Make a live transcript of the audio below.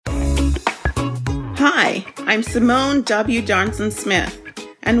Hi, I'm Simone W. Johnson Smith,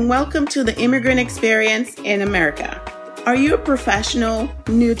 and welcome to the Immigrant Experience in America. Are you a professional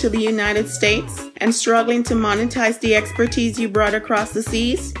new to the United States and struggling to monetize the expertise you brought across the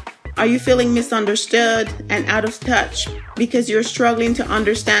seas? Are you feeling misunderstood and out of touch because you're struggling to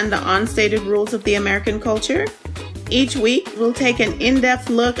understand the unstated rules of the American culture? Each week, we'll take an in-depth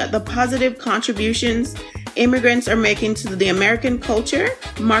look at the positive contributions immigrants are making to the American culture,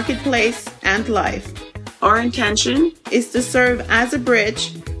 marketplace, and life. Our intention is to serve as a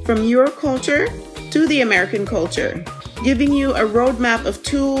bridge from your culture to the American culture, giving you a roadmap of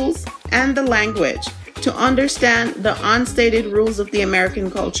tools and the language to understand the unstated rules of the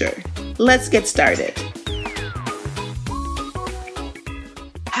American culture. Let's get started.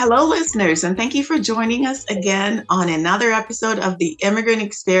 Hello, listeners, and thank you for joining us again on another episode of the Immigrant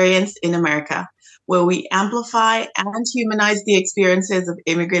Experience in America, where we amplify and humanize the experiences of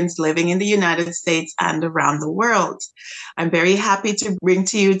immigrants living in the United States and around the world. I'm very happy to bring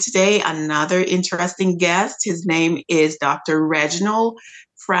to you today another interesting guest. His name is Dr. Reginald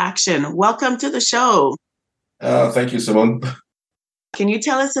Fraction. Welcome to the show. Thank you, Simone. Can you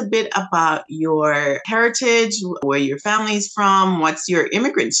tell us a bit about your heritage, where your family's from? What's your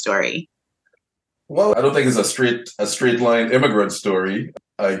immigrant story? Well, I don't think it's a straight line immigrant story.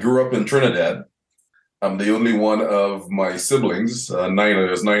 I grew up in Trinidad. I'm the only one of my siblings.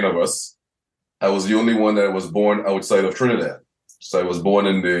 There's nine of us. I was the only one that was born outside of Trinidad. So I was born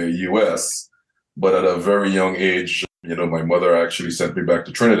in the U.S., but at a very young age, my mother actually sent me back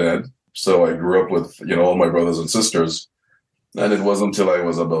to Trinidad. So I grew up with, all my brothers and sisters. And it wasn't until I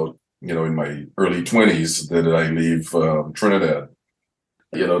was about, in my early 20s that I leave Trinidad.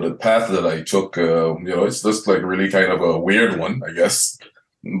 The path that I took, it's just like really kind of a weird one, I guess.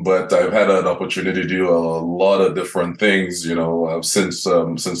 But I've had an opportunity to do a lot of different things,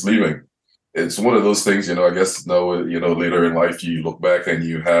 since leaving. It's one of those things, I guess now, later in life, you look back and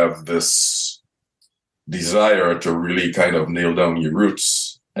you have this desire to really kind of nail down your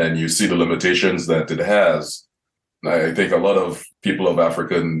roots, and you see the limitations that it has. I think a lot of people of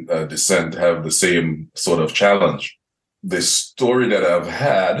African descent have the same sort of challenge. The story that I've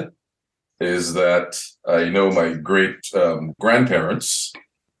had is that I know my great grandparents.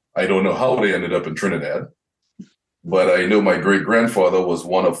 I don't know how they ended up in Trinidad, but I know my great grandfather was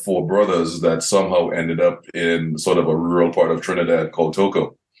one of four brothers that somehow ended up in sort of a rural part of Trinidad called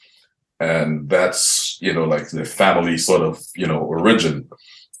Toco. And that's, like the family sort of, origin,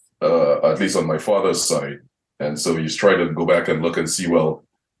 at least on my father's side. And so you try to go back and look and see, well,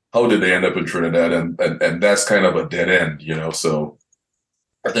 how did they end up in Trinidad? And that's kind of a dead end, So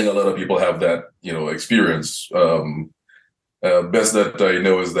I think a lot of people have that, experience. Best that I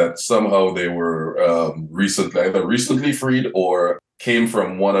know is that somehow they were either recently freed or came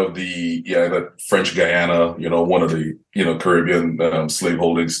from one of the French Guyana, one of the Caribbean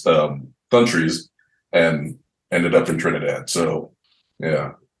slaveholding countries, and ended up in Trinidad. So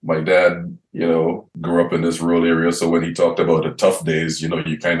yeah. My dad, grew up in this rural area. So when he talked about the tough days, you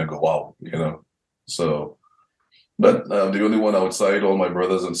kind of go, wow, So, but the only one outside, all my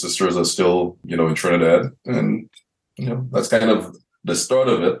brothers and sisters are still, in Trinidad. And, that's kind of the start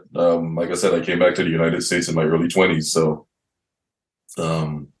of it. Like I said, I came back to the United States in my early 20s. So,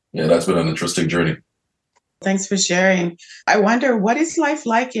 that's been an interesting journey. Thanks for sharing. I wonder, what is life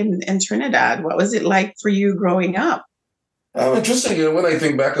like in Trinidad? What was it like for you growing up? Interesting. When I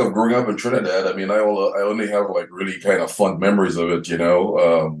think back of growing up in Trinidad, I mean, I only have like really kind of fond memories of it.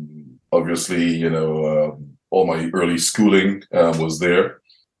 Obviously, all my early schooling was there.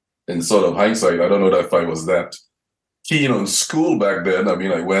 In sort of hindsight, I don't know if I was that keen on school back then. I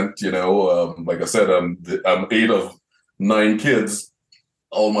mean, I went, like I said, I'm 8 of 9 kids.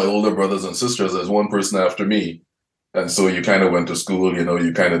 All my older brothers and sisters, there's one person after me, and so you kind of went to school.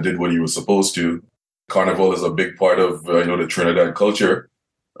 You kind of did what you were supposed to. Carnival is a big part of the Trinidad culture,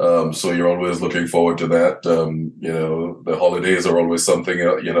 so you're always looking forward to that. The holidays are always something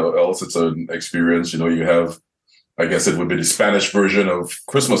else. It's an experience. You have, I guess it would be the Spanish version of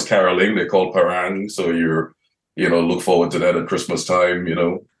Christmas caroling. They call parang, so you're look forward to that at Christmas time.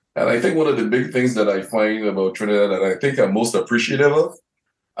 And I think one of the big things that I find about Trinidad, and I think I'm most appreciative of,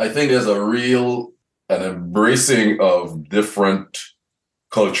 I think there's an embracing of different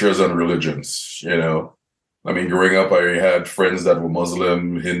cultures and religions. I mean, growing up, I had friends that were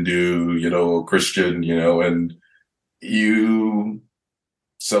Muslim, Hindu, Christian, and you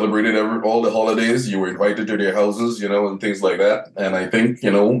celebrated all the holidays. You were invited to their houses, and things like that. And I think,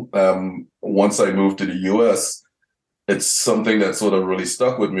 once I moved to the US, it's something that sort of really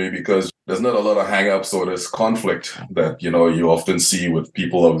stuck with me because there's not a lot of hang-ups or this conflict that, you often see with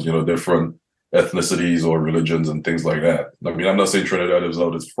people of, different ethnicities or religions and things like that. I mean, I'm not saying Trinidad is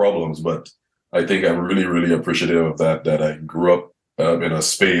without its problems, but I think I'm really, really appreciative of that I grew up in a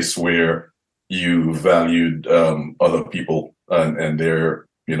space where you valued other people and their,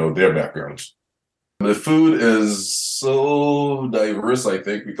 their backgrounds. The food is so diverse, I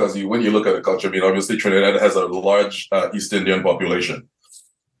think, because when you look at the culture, I mean, obviously Trinidad has a large East Indian population.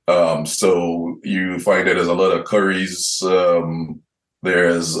 So you find that there's a lot of curries.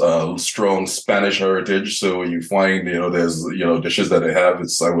 There's a strong Spanish heritage. So you find, there's, dishes that they have.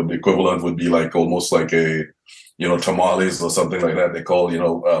 The equivalent would be like almost like a, tamales or something like that. They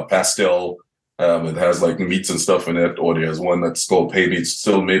call, pastel. It has like meats and stuff in it, or there's one that's called pay meats,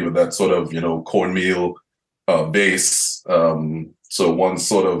 still made with that sort of, cornmeal base. So one's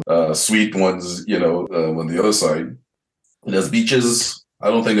sort of sweet, one's, on the other side. There's beaches. I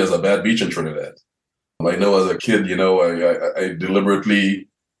don't think there's a bad beach in Trinidad. I know as a kid, I deliberately,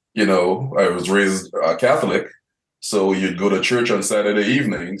 I was raised Catholic. So you'd go to church on Saturday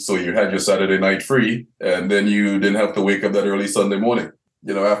evening. So you had your Saturday night free, and then you didn't have to wake up that early Sunday morning.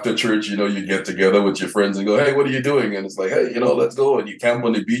 After church, you get together with your friends and go, hey, what are you doing? And it's like, hey, let's go. And you camp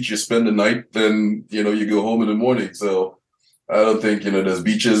on the beach, you spend the night, then, you go home in the morning. So I don't think, there's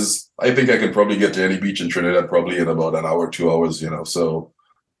beaches. I think I can probably get to any beach in Trinidad probably in about an hour, 2 hours, So,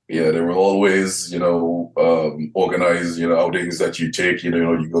 yeah, there were always, organized, outings that you take, you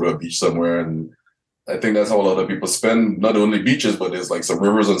go to a beach somewhere. And I think that's how a lot of people spend not only beaches, but there's like some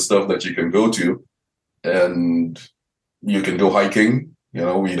rivers and stuff that you can go to. And you can go hiking.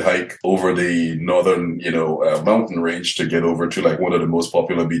 We'd hike over the northern, mountain range to get over to like one of the most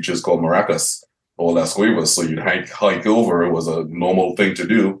popular beaches called Maracas or Las Cuevas. So you'd hike over. It was a normal thing to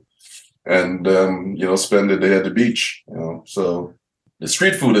do. And, spend the day at the beach, So the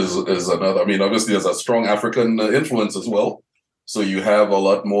street food is another. I mean, obviously, there's a strong African influence as well. So you have a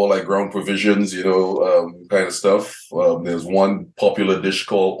lot more like ground provisions, kind of stuff. There's one popular dish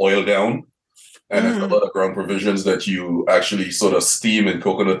called oil down. And there's a lot of ground provisions that you actually sort of steam in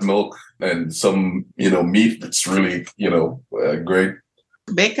coconut milk and some, meat that's really, great.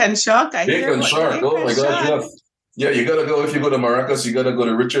 Bacon shark. Bacon shark. Oh my gosh, yes. Yeah, you gotta go. If you go to Maracas, you gotta go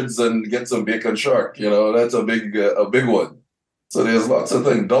to Richards and get some bacon shark. That's a big one. So there's lots of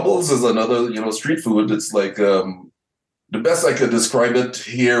things. Doubles is another, street food. It's like the best I could describe it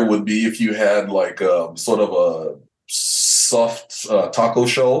here would be if you had like sort of a soft taco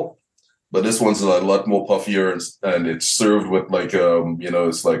shell. But this one's a lot more puffier and it's served with like,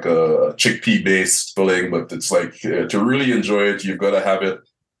 it's like a chickpea based filling, but it's like to really enjoy it, you've got to have it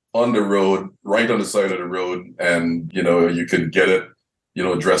on the road, right on the side of the road. And, you can get it,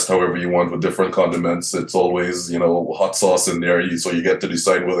 dressed however you want with different condiments. It's always, hot sauce in there. So you get to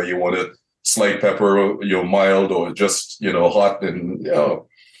decide whether you want it slight pepper, mild or just, hot. And,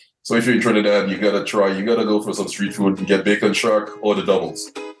 so if you're in Trinidad, you got to go for some street food and get bacon shark or the doubles.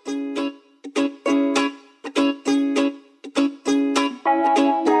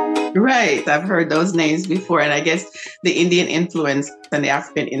 Right. I've heard those names before. And I guess the Indian influence and the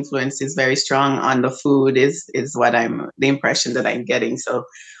African influence is very strong on the food is what the impression that I'm getting. So,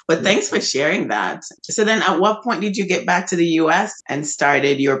 but thanks for sharing that. So then at what point did you get back to the US and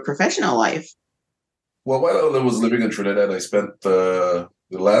started your professional life? Well, while I was living in Trinidad, I spent the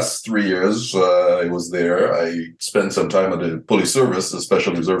last 3 years I was there. I spent some time at the police service, a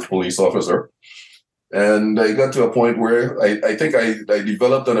special reserve police officer. And I got to a point where I think I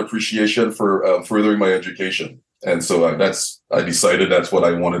developed an appreciation for furthering my education. And so I decided that's what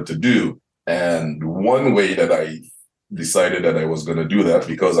I wanted to do. And one way that I decided that I was going to do that,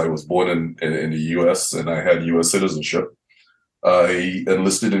 because I was born in the U.S. and I had U.S. citizenship, I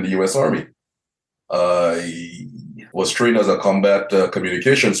enlisted in the U.S. Army. I was trained as a combat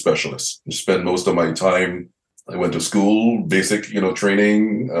communication specialist. I spent most of my time. I went to school, basic,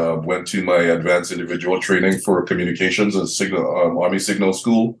 training, went to my advanced individual training for communications and Army Signal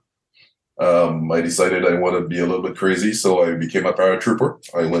School. I decided I wanted to be a little bit crazy, so I became a paratrooper.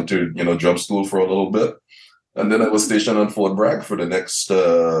 I went to, jump school for a little bit. And then I was stationed on Fort Bragg for the next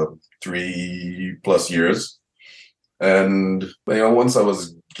 3+ years. And, once I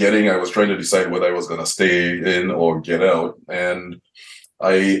was trying to decide whether I was going to stay in or get out. And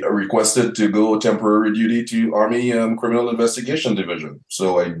I requested to go temporary duty to Army Criminal Investigation Division.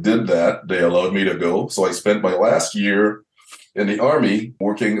 So I did that. They allowed me to go. So I spent my last year in the Army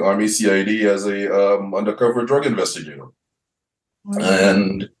working Army CID as a undercover drug investigator. Mm-hmm.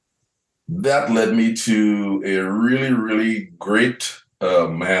 And that led me to a really, really great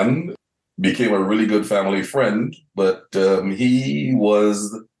man, became a really good family friend, but he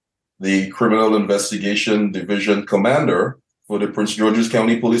was the Criminal Investigation Division commander for the Prince George's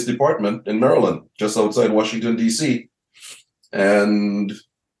County Police Department in Maryland, just outside Washington, D.C. And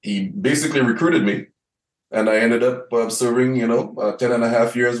he basically recruited me. And I ended up serving, 10 and a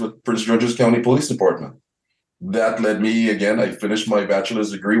half years with Prince George's County Police Department. That led me, again, I finished my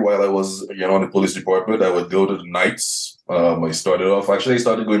bachelor's degree while I was, in the police department. I would go to the nights. I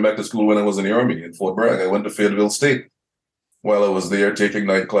started going back to school when I was in the Army in Fort Bragg. I went to Fayetteville State while I was there taking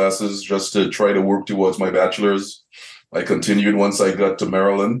night classes just to try to work towards my bachelor's. I continued once I got to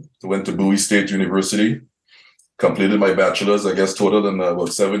Maryland, went to Bowie State University, completed my bachelor's, I guess, total in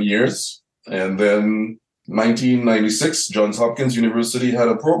about 7 years. And then 1996, Johns Hopkins University had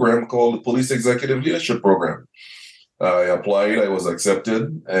a program called the Police Executive Leadership Program. I applied, I was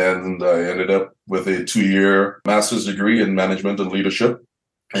accepted, and I ended up with a 2-year master's degree in management and leadership.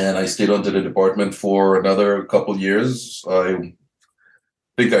 And I stayed on to the department for another couple years. I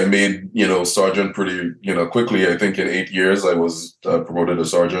think I made, sergeant pretty, quickly. I think in 8 years, I was promoted to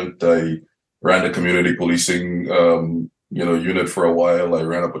sergeant. I ran the community policing, unit for a while. I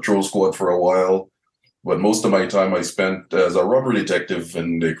ran a patrol squad for a while. But most of my time I spent as a robbery detective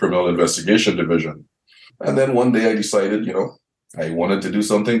in the criminal investigation division. And then one day I decided, I wanted to do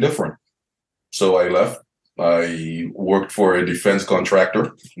something different. So I left. I worked for a defense contractor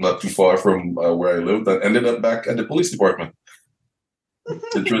not too far from where I lived, and ended up back at the police department.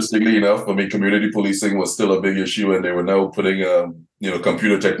 Interestingly enough, community policing was still a big issue, and they were now putting,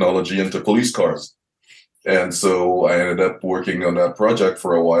 computer technology into police cars. And so I ended up working on that project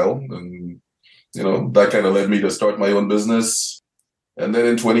for a while, and that kind of led me to start my own business. And then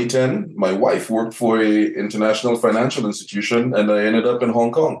in 2010, my wife worked for a international financial institution, and I ended up in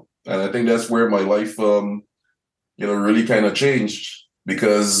Hong Kong. And I think that's where my life, really kind of changed,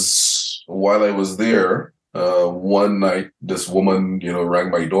 because while I was there, one night, this woman, rang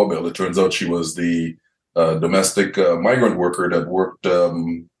my doorbell. It turns out she was the domestic migrant worker that worked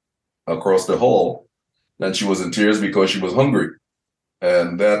across the hall. And she was in tears because she was hungry.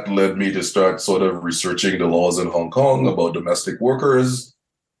 And that led me to start sort of researching the laws in Hong Kong about domestic workers,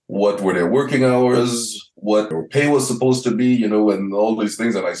 what were their working hours, what their pay was supposed to be, and all these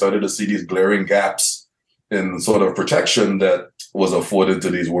things. And I started to see these glaring gaps in sort of protection that was afforded to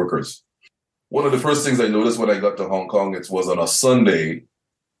these workers. One of the first things I noticed when I got to Hong Kong, it was on a Sunday.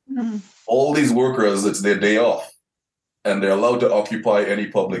 Mm-hmm. All these workers, it's their day off, and they're allowed to occupy any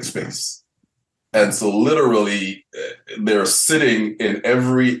public space. And so literally, they're sitting in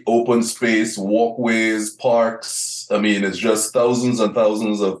every open space, walkways, parks. It's just thousands and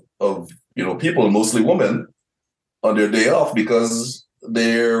thousands of people, mostly women, on their day off because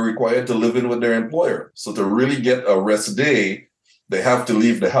they're required to live in with their employer. So to really get a rest day, they have to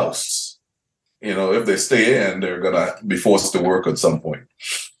leave the house. If they stay in, they're going to be forced to work at some point.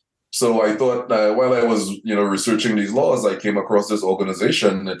 So I thought while I was, researching these laws, I came across this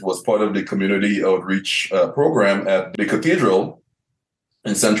organization. It was part of the community outreach program at the cathedral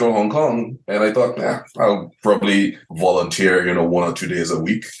in central Hong Kong. And I thought, I'll probably volunteer, 1 or 2 days a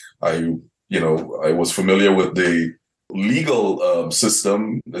week. I was familiar with the legal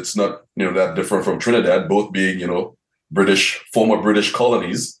system. It's not, that different from Trinidad, both being, former British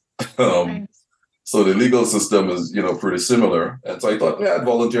colonies. So the legal system is, pretty similar. And so I thought, I'd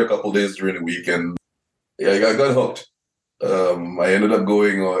volunteer a couple of days during the week. And I got hooked. I ended up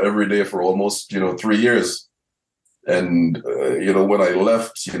going every day for almost, 3 years. And, when I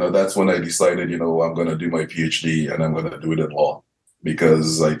left, that's when I decided, I'm going to do my PhD and I'm going to do it in law.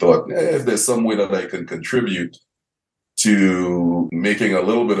 Because I thought, if there's some way that I can contribute to making a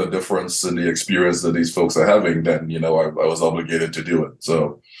little bit of difference in the experience that these folks are having, then, I was obligated to do it.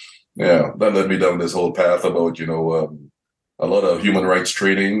 So yeah, that led me down this whole path about, a lot of human rights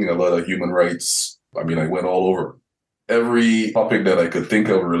training, a lot of human rights. I went all over. Every topic that I could think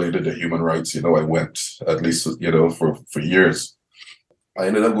of related to human rights, I went at least, for years. I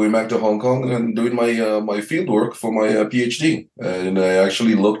ended up going back to Hong Kong and doing my field work for my PhD. And I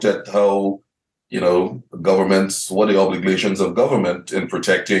actually looked at how, governments, what the obligations of government in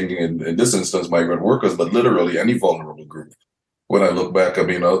protecting, in this instance, migrant workers, but literally any vulnerable group. When I look back,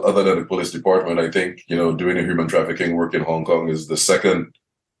 other than the police department, I think, doing a human trafficking work in Hong Kong is the second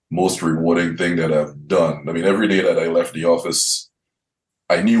most rewarding thing that I've done. Every day that I left the office,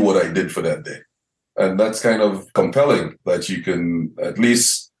 I knew what I did for that day. And that's kind of compelling that you can, at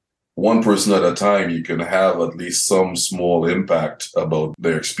least one person at a time, you can have at least some small impact about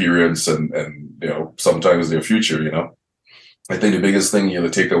their experience and sometimes their future, I think the biggest thing to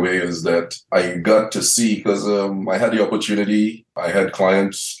take away is that I got to see, because I had the opportunity, I had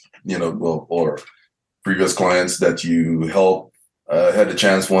clients, or previous clients that you help. I had the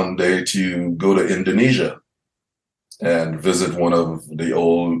chance one day to go to Indonesia and visit one of the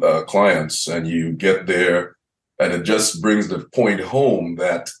old clients, and you get there, and it just brings the point home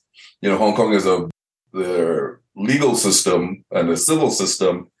that Hong Kong is the legal system and the civil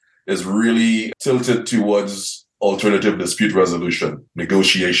system is really tilted towards alternative dispute resolution,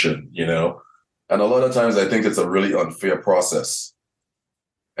 negotiation, and a lot of times I think it's a really unfair process.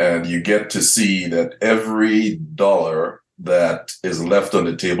 And you get to see that every dollar that is left on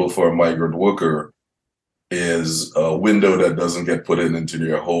the table for a migrant worker is a window that doesn't get put into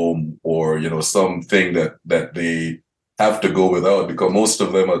their home, or something that they have to go without, because most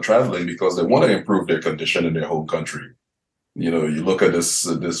of them are traveling because they want to improve their condition in their home country. You look at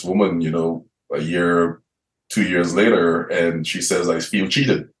this woman, a year, 2 years later, and she says, "I feel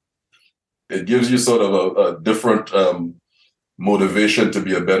cheated." It gives you sort of a different motivation to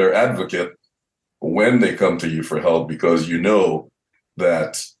be a better advocate when they come to you for help, because you know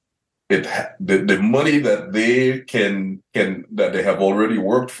that the money that they have already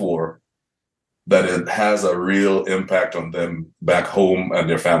worked for, that it has a real impact on them back home and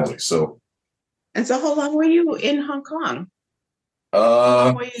their families. And so how long were you in Hong Kong? How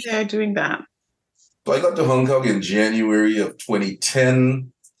long were you there doing that? So I got to Hong Kong in January of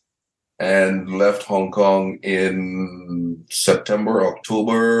 2010 and left Hong Kong in September,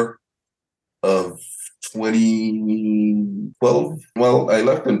 October of 2012. Well, I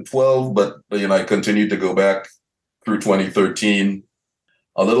left in 12, but I continued to go back through 2013,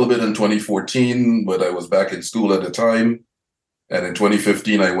 a little bit in 2014, but I was back in school at the time. And in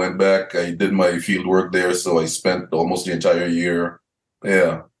 2015, I went back. I did my field work there, so I spent almost the entire year.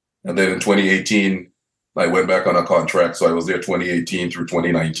 Yeah. And then in 2018, I went back on a contract, so I was there 2018 through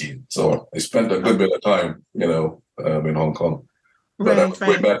 2019. So I spent a good bit of time, in Hong Kong. But I was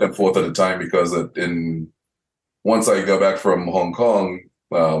going back and forth at the time because once I got back from Hong Kong,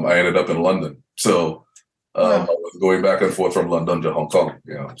 I ended up in London. So I was going back and forth from London to Hong Kong.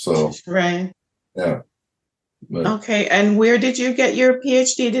 Yeah. So right. Yeah. But, okay. And where did you get your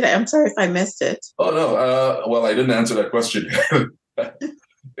PhD? I'm sorry if I missed it. Oh no. Well, I didn't answer that question.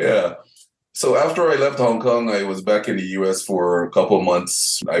 Yeah. So after I left Hong Kong, I was back in the US for a couple of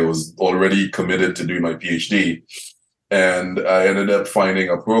months. I was already committed to doing my PhD. And I ended up finding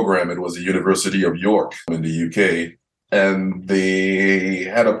a program. It was the University of York in the UK. And they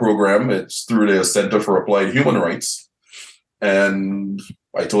had a program. It's through their Center for Applied Human Rights. And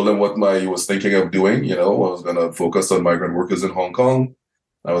I told them what I was thinking of doing. I was going to focus on migrant workers in Hong Kong.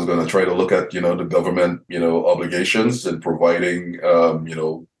 I was going to try to look at, the government, obligations and providing, a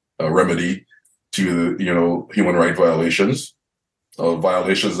remedy to, human rights violations,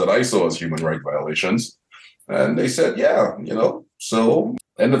 violations that I saw as human rights violations. And they said, yeah, so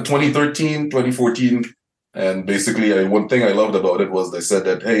end of 2013, 2014. And basically, one thing I loved about it was they said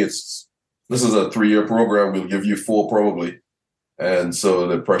that, hey, this is a 3-year program. We'll give you 4 probably. And so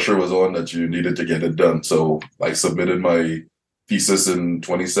the pressure was on that you needed to get it done. So I submitted my thesis in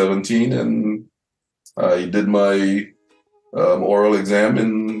 2017, and I did my oral exam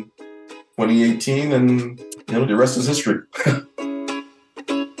in 2018, and the rest is history.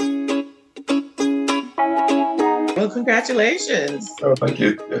 Well, congratulations. Oh, thank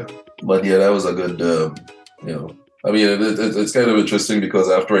you. Yeah. But yeah, that was a good, it's kind of interesting because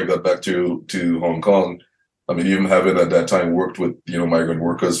after I got back to Hong Kong, even having at that time worked with, migrant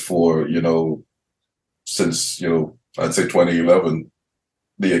workers for, since, I'd say 2011,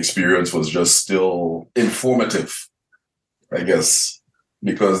 the experience was just still informative, I guess,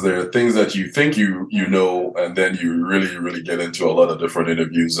 because there are things that you think you know, and then you really, really get into a lot of different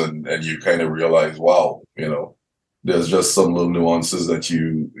interviews and you kind of realize, wow, there's just some little nuances that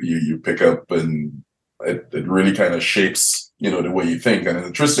you pick up, and it really kind of shapes, the way you think. And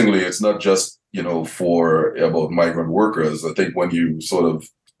interestingly, it's not just, about migrant workers. I think when you sort of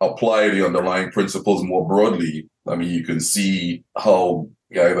apply the underlying principles more broadly, you can see how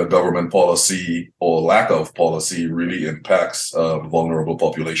either government policy or lack of policy really impacts vulnerable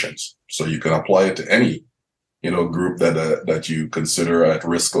populations. So you can apply it to any, group that you consider at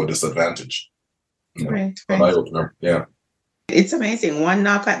risk or disadvantage. Right. Yeah. It's amazing. One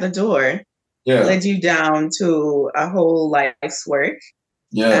knock at the door led you down to a whole life's work.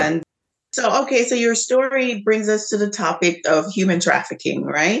 Yeah. And so your story brings us to the topic of human trafficking,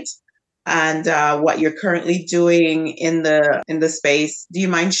 right? And what you're currently doing in the space. Do you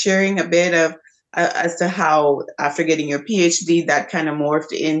mind sharing a bit of as to how, after getting your PhD, that kind of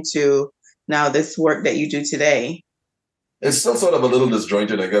morphed into now this work that you do today? It's still sort of a little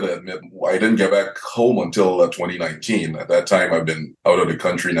disjointed, I got to admit. I didn't get back home until 2019. At that time, I've been out of the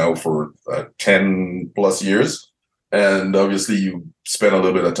country now for 10 plus years. And obviously you spend a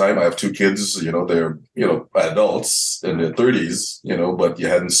little bit of time. I have two kids, they're, adults in their 30s, but you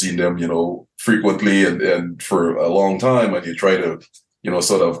hadn't seen them, frequently and for a long time. And you try to,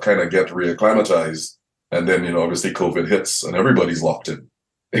 sort of kind of get reacclimatized. And then, obviously COVID hits and everybody's locked in.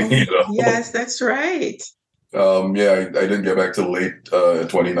 Yes, that's right. I didn't get back till late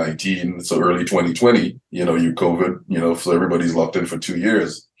 2019, so early 2020, you COVID, so everybody's locked in for 2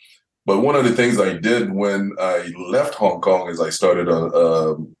 years. But one of the things I did when I left Hong Kong is I started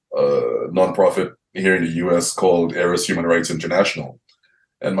a nonprofit here in the US called Eris Human Rights International.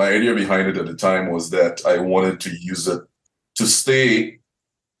 And my idea behind it at the time was that I wanted to use it to stay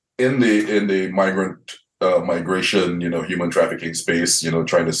in the migrant migration, human trafficking space,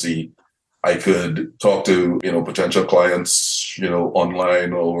 trying to see I could talk to, potential clients,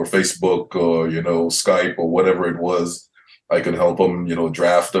 online or Facebook or, Skype or whatever it was. I could help them,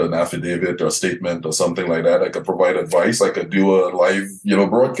 draft an affidavit or statement or something like that. I could provide advice. I could do a live,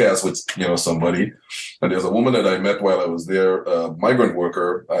 broadcast with, somebody. And there's a woman that I met while I was there, a migrant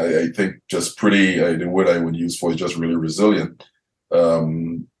worker. I think just the word I would use for is just really resilient.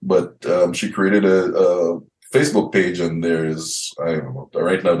 But she created a Facebook page, and there's, I don't know,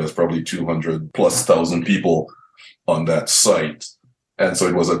 right now there's probably 200,000+ people on that site. And so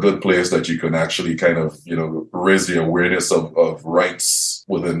it was a good place that you can actually kind of, raise the awareness of rights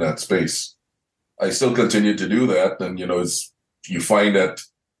within that space. I still continue to do that. And, you find that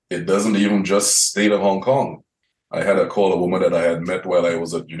it doesn't even just state of Hong Kong. I had a woman that I had met while I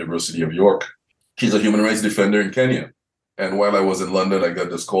was at University of York. She's a human rights defender in Kenya. And while I was in London, I got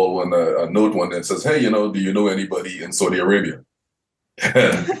this call a note one that says, hey, do you know anybody in Saudi Arabia?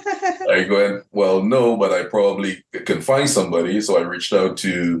 And I go, well, no, but I probably can find somebody. So I reached out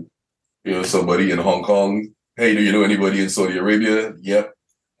to, somebody in Hong Kong. Hey, do you know anybody in Saudi Arabia? Yep.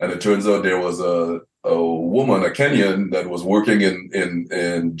 And it turns out there was a woman, a Kenyan, that was working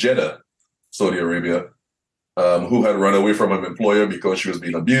in Jeddah, Saudi Arabia, who had run away from an employer because she was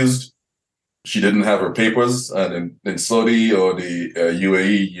being abused. She didn't have her papers. And in Saudi or the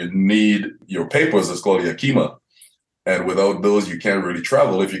UAE, you need your papers. It's called the Akima. And without those, you can't really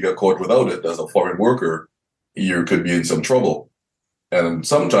travel. If you get caught without it as a foreign worker, you could be in some trouble. And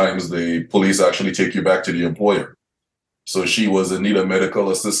sometimes the police actually take you back to the employer. So she was in need of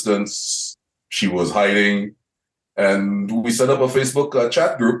medical assistance. She was hiding. And we set up a Facebook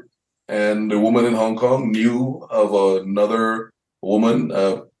chat group. And the woman in Hong Kong knew of another woman,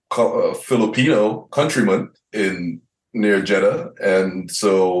 a Filipino countryman near Jeddah. And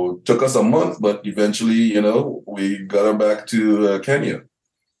so it took us a month, but eventually, we got her back to Kenya.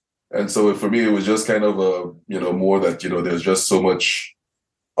 And so for me, it was just kind of more that, there's just so much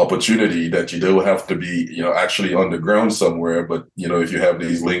opportunity that you don't have to be, actually on the ground somewhere. But, if you have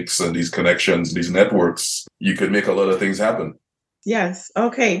these links and these connections, these networks, you could make a lot of things happen. Yes.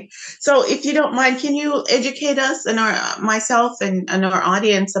 Okay. So if you don't mind, can you educate us and myself and our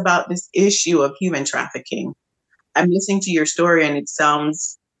audience about this issue of human trafficking? I'm listening to your story and it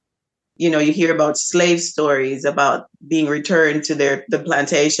sounds, you hear about slave stories, about being returned to the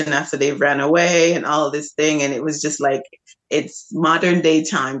plantation after they've ran away and all of this thing. And it was just like, it's modern day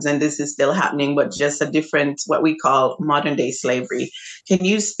times and this is still happening, but just a different, what we call modern day slavery. Can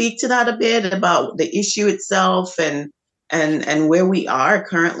you speak to that a bit about the issue itself and where we are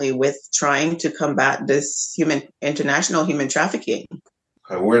currently with trying to combat this international human trafficking?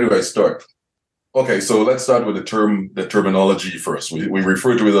 Where do I start? Okay, so let's start with the terminology first. We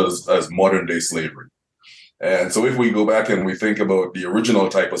refer to it as modern day slavery. And so if we go back and we think about the original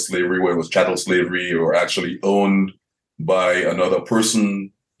type of slavery where it was chattel slavery or actually owned by another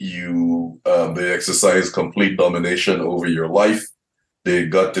person, they exercise complete domination over your life. They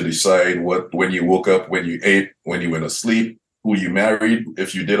got to decide when you woke up, when you ate, when you went to sleep, who you married,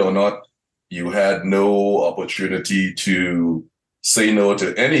 if you did or not. You had no opportunity to say no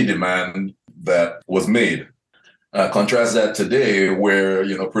to any demand that was made. Contrast that today where,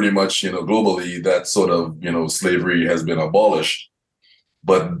 pretty much, globally that sort of, slavery has been abolished.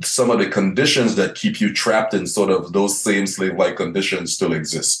 But some of the conditions that keep you trapped in sort of those same slave-like conditions still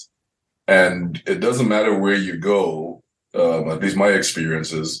exist. And it doesn't matter where you go, at least my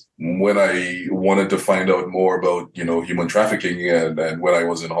experiences, when I wanted to find out more about, human trafficking and when I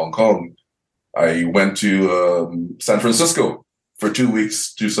was in Hong Kong, I went to San Francisco for 2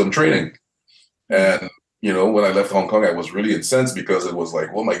 weeks to some training. And, when I left Hong Kong, I was really incensed because it was like,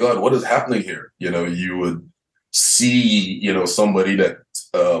 oh my God, what is happening here? You would see, somebody that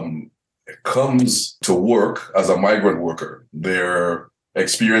comes to work as a migrant worker. They're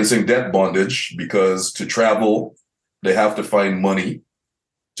experiencing debt bondage because to travel, they have to find money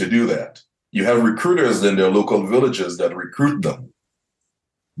to do that. You have recruiters in their local villages that recruit them.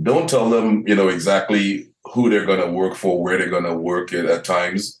 Don't tell them, exactly who they're going to work for, where they're going to work at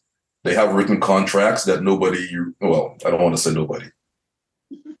times. They have written contracts that I don't want to say nobody.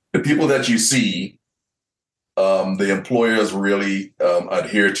 The people that you see, the employers really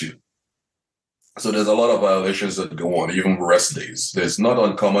adhere to. So there's a lot of violations that go on, even rest days. It's not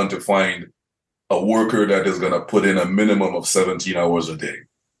uncommon to find a worker that is going to put in a minimum of 17 hours a day.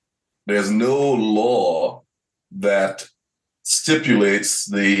 There's no law that stipulates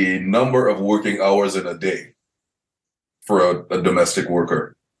the number of working hours in a day for a domestic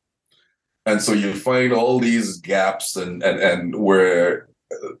worker. And so you find all these gaps and where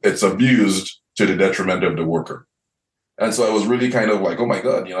it's abused to the detriment of the worker. And so I was really kind of like, oh my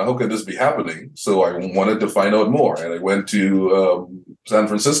God, how could this be happening? So I wanted to find out more. And I went to San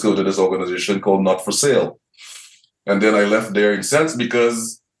Francisco to this organization called Not for Sale. And then I left there incensed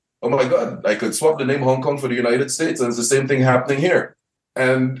because, oh my God, I could swap the name Hong Kong for the United States, and it's the same thing happening here.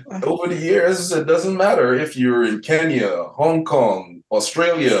 And over the years, it doesn't matter if you're in Kenya, Hong Kong,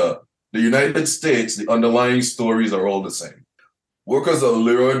 Australia, the United States, the underlying stories are all the same. Workers are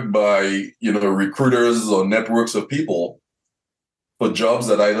lured by, recruiters or networks of people for jobs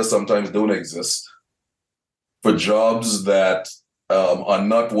that either sometimes don't exist, for jobs that are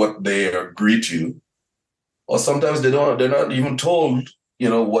not what they agree to, or sometimes they're not even told,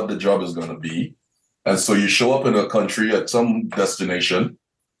 what the job is going to be. And so you show up in a country at some destination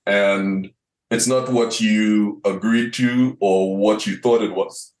and it's not what you agreed to or what you thought it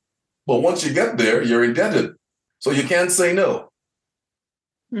was. But once you get there, you're indebted. So you can't say no.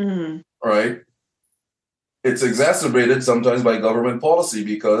 Right? It's exacerbated sometimes by government policy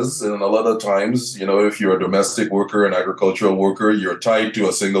because in a lot of times, if you're a domestic worker, an agricultural worker, you're tied to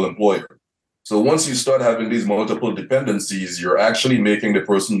a single employer. So once you start having these multiple dependencies, you're actually making the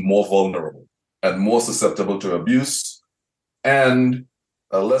person more vulnerable and more susceptible to abuse and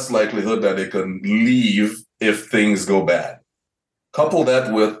a less likelihood that they can leave if things go bad. Couple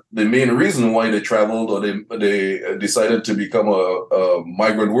that with the main reason why they traveled or they decided to become a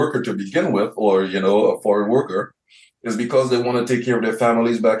migrant worker to begin with, or, a foreign worker, is because they want to take care of their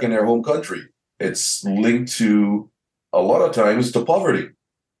families back in their home country. It's linked to, a lot of times, to poverty.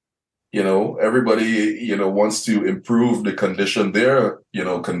 Everybody, wants to improve the condition, their,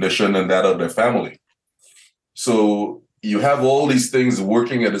 condition and that of their family. So you have all these things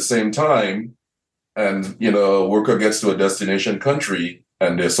working at the same time. And, a worker gets to a destination country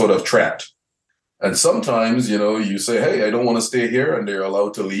and they're sort of trapped. And sometimes, you say, hey, I don't want to stay here, and they're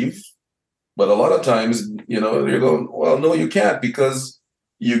allowed to leave. But a lot of times, you're going, well, no, you can't, because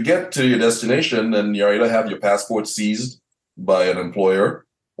you get to your destination and you either have your passport seized by an employer.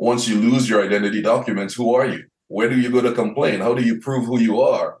 Once you lose your identity documents, who are you? Where do you go to complain? How do you prove who you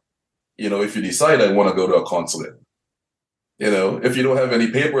are? If you decide I want to go to a consulate, if you don't have any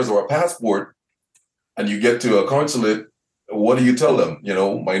papers or a passport, and you get to a consulate, what do you tell them?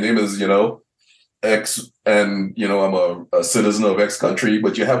 My name is, X, and, I'm a citizen of X country,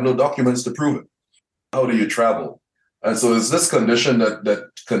 but you have no documents to prove it. How do you travel? And so it's this condition that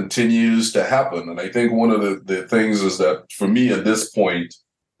continues to happen. And I think one of the things is that for me at this point,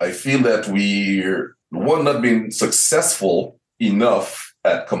 I feel that we're, one, not being successful enough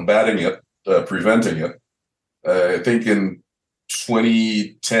at combating it, preventing it. I think in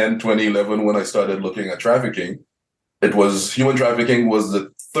 2010, 2011, when I started looking at trafficking, human trafficking was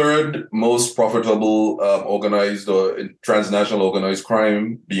the third most profitable organized or transnational organized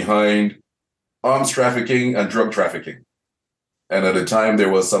crime behind arms trafficking and drug trafficking. And at the time,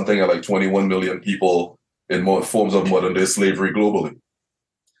 there was something like 21 million people in more forms of modern day slavery globally.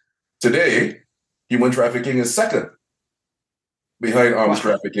 Today, human trafficking is second behind arms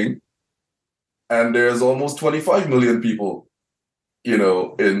trafficking. And there's almost 25 million people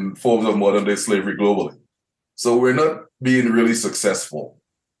in forms of modern day slavery globally. So we're not being really successful.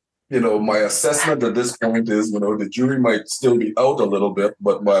 My assessment at this point is, the jury might still be out a little bit,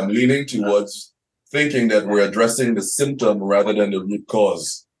 but I'm leaning towards thinking that we're addressing the symptom rather than the root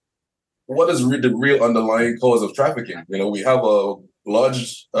cause. What is the real underlying cause of trafficking? We have a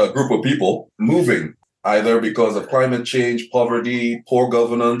large group of people moving either because of climate change, poverty, poor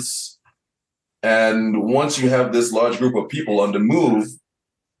governance. And once you have this large group of people on the move,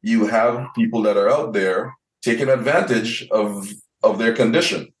 you have people that are out there taking advantage of their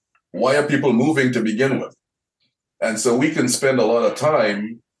condition. Why are people moving to begin with? And so we can spend a lot of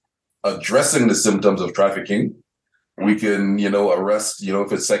time addressing the symptoms of trafficking. We can, arrest,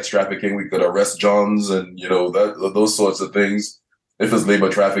 if it's sex trafficking, we could arrest Johns and, those sorts of things. If it's labor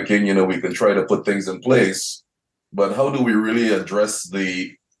trafficking, we can try to put things in place. But how do we really address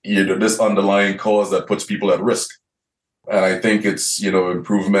the this underlying cause that puts people at risk. And I think it's,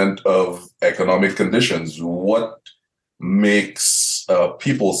 improvement of economic conditions. What makes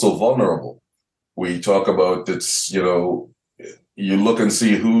people so vulnerable? We talk about it's, you look and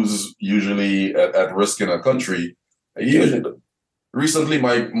see who's usually at risk in a country. Usually, recently,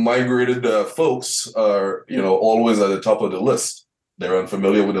 my migrated folks are, always at the top of the list. They're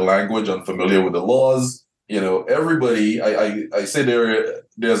unfamiliar with the language, unfamiliar with the laws. Everybody, I say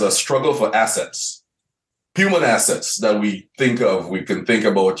there's a struggle for assets, human assets that we think of. We can think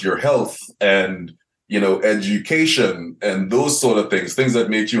about your health and, education and those sort of things that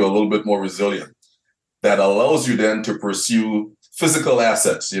make you a little bit more resilient. That allows you then to pursue physical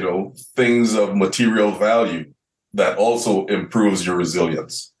assets, things of material value that also improves your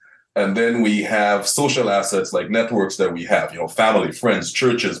resilience. And then we have social assets like networks that we have, family, friends,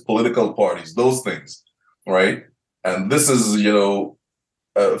 churches, political parties, those things, right? And this is,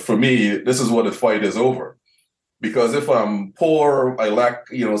 for me, this is what the fight is over. Because if I'm poor, I lack,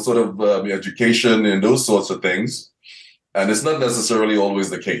 education and those sorts of things. And it's not necessarily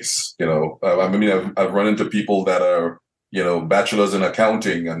always the case, I've run into people that are, bachelors in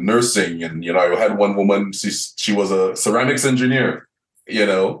accounting and nursing. And, I had one woman, she was a ceramics engineer,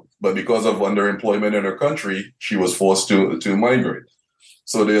 but because of underemployment in her country, she was forced to migrate.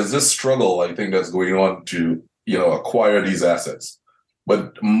 So there's this struggle, I think, that's going on to, acquire these assets.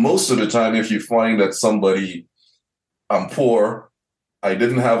 But most of the time, if you find that somebody, I'm poor, I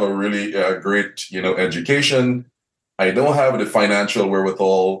didn't have a really great, education, I don't have the financial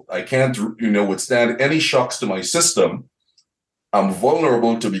wherewithal, I can't, withstand any shocks to my system, I'm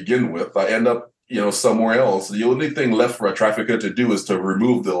vulnerable to begin with, I end up, somewhere else. The only thing left for a trafficker to do is to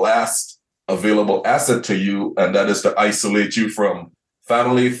remove the last available asset to you, and that is to isolate you from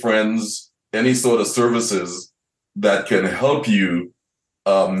family, friends, any sort of services that can help you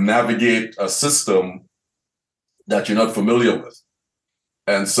navigate a system that you're not familiar with.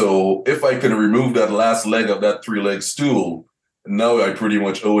 And so if I can remove that last leg of that three-leg stool, now I pretty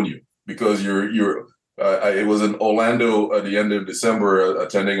much own you, because I was in Orlando at the end of December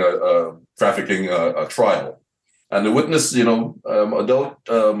attending a trafficking trial. And the witness, adult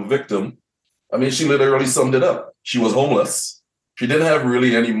victim, she literally summed it up. She was homeless. She didn't have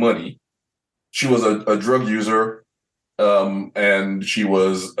really any money. She was a drug user, and she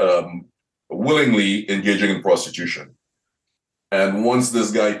was willingly engaging in prostitution. And once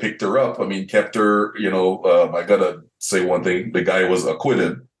this guy picked her up, kept her, I gotta say one thing, the guy was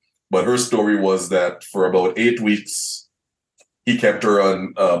acquitted, but her story was that for about 8 weeks, he kept her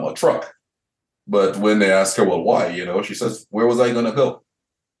on a truck. But when they asked her, well, why, she says, where was I gonna go?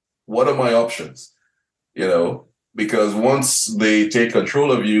 What are my options? Because once they take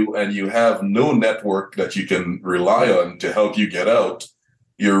control of you and you have no network that you can rely on to help you get out,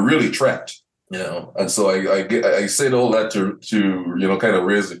 you're really trapped. And so I said all that to kind of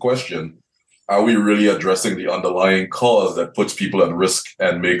raise the question: are we really addressing the underlying cause that puts people at risk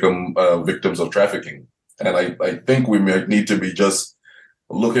and make them victims of trafficking? And I think we might need to be just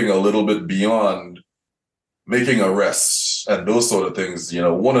looking a little bit beyond making arrests and those sort of things.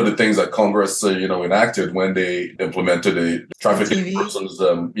 One of the things that Congress enacted when they implemented the Trafficking Persons,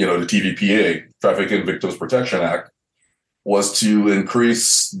 the TVPA, Trafficking Victims Protection Act, was to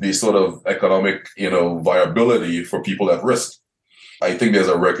increase the sort of economic, viability for people at risk. I think there's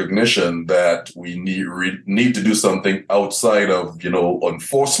a recognition that we need to do something outside of,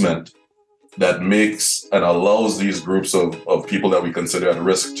 enforcement that makes and allows these groups of people that we consider at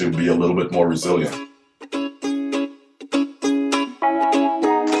risk to be a little bit more resilient.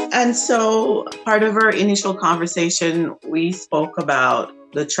 And so part of our initial conversation, we spoke about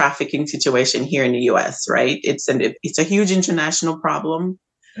the trafficking situation here in the US, right? It's a huge international problem.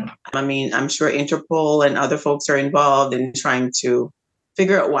 Yeah. I'm sure Interpol and other folks are involved in trying to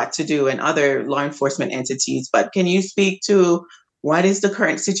figure out what to do, and other law enforcement entities. But can you speak to what is the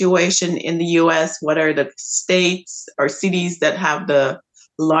current situation in the US? What are the states or cities that have the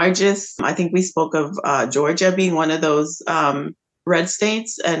largest? I think we spoke of Georgia being one of those red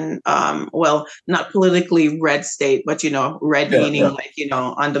states, and not politically red state, but red meaning like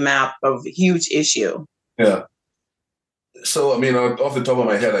on the map of huge issue. Yeah. So off the top of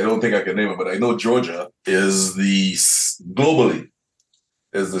my head, I don't think I can name it, but I know Georgia is globally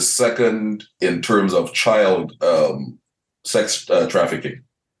is the second in terms of child sex trafficking.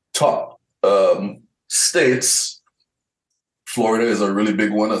 Top states, Florida is a really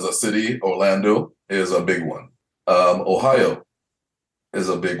big one as a city. Orlando is a big one. Ohio is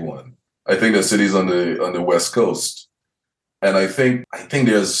a big one. I think the cities on the West Coast. And I think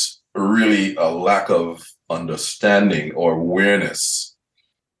there's really a lack of understanding or awareness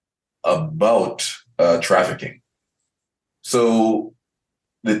about trafficking. So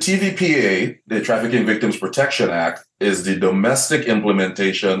the TVPA, the Trafficking Victims Protection Act, is the domestic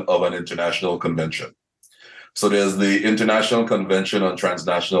implementation of an international convention. So there's the International Convention on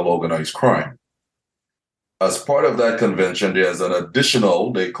Transnational Organized Crime. As part of that convention, there's an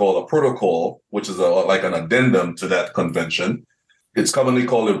additional, they call a protocol, which is like an addendum to that convention. It's commonly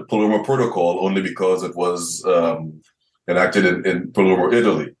called the Palermo Protocol only because it was enacted in Palermo,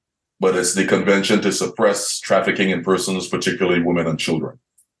 Italy. But it's the convention to suppress trafficking in persons, particularly women and children.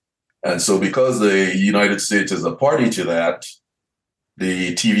 And so because the United States is a party to that,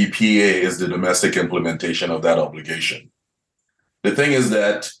 the TVPA is the domestic implementation of that obligation. The thing is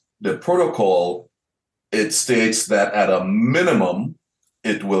that the protocol, it states that at a minimum,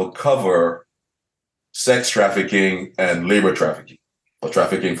 it will cover sex trafficking and labor trafficking, or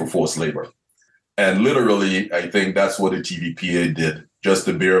trafficking for forced labor. And literally, I think that's what the TVPA did, just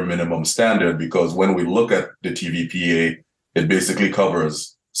the bare minimum standard, because when we look at the TVPA, it basically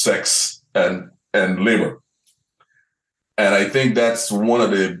covers sex and labor. And I think that's one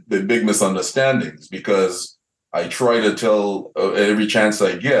of the big misunderstandings, because I try to tell every chance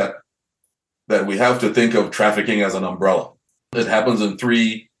I get that we have to think of trafficking as an umbrella. It happens in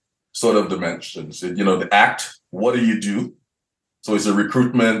three sort of dimensions. The act, what do you do? So it's a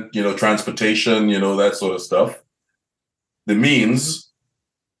recruitment, transportation, that sort of stuff. The means,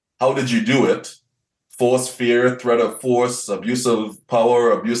 how did you do it? Force, fear, threat of force, abuse of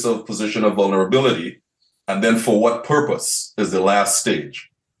power, abuse of position of vulnerability. And then for what purpose is the last stage.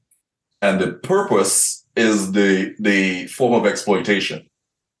 And the purpose is the form of exploitation.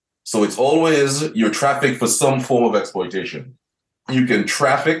 So it's always you're trafficked for some form of exploitation. You can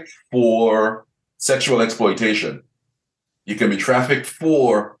traffic for sexual exploitation. You can be trafficked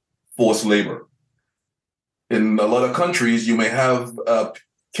for forced labor. In a lot of countries, you may have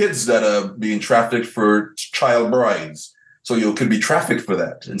kids that are being trafficked for child brides. So you can be trafficked for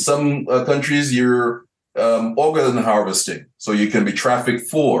that. In some countries, you're organ harvesting. So you can be trafficked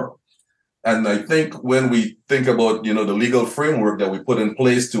for. And I think when we think about, the legal framework that we put in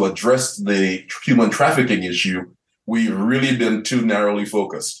place to address the human trafficking issue, we've really been too narrowly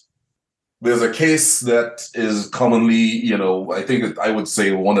focused. There's a case that is commonly, I would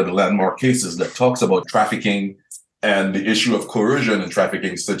say one of the landmark cases that talks about trafficking and the issue of coercion in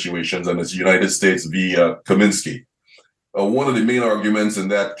trafficking situations, and it's United States v. Kaminsky. One of the main arguments in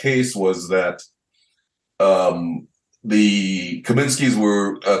that case was that the Kaminskys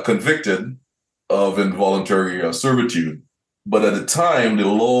were convicted of involuntary servitude. But at the time, the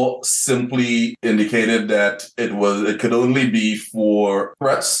law simply indicated that it could only be for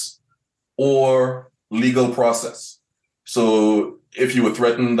threats or legal process. So if you were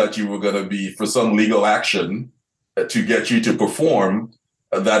threatened that you were going to be for some legal action to get you to perform,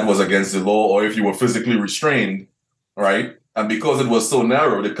 that was against the law, or if you were physically restrained, right? And because it was so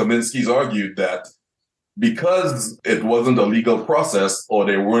narrow, the Kaminskys argued that because it wasn't a legal process or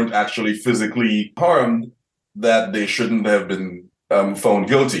they weren't actually physically harmed, that they shouldn't have been found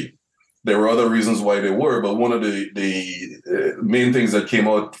guilty. There were other reasons why they were, but one of the main things that came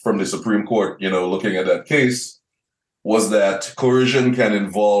out from the Supreme Court, looking at that case, was that coercion can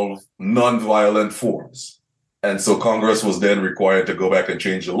involve non-violent forms. And so Congress was then required to go back and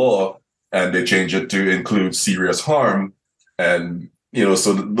change the law, and they changed it to include serious harm. And,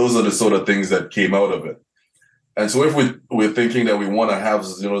 so those are the sort of things that came out of it. And so if we're thinking that we want to have,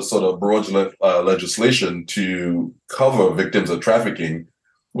 sort of broad legislation to cover victims of trafficking,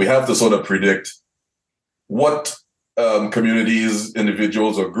 we have to sort of predict what communities,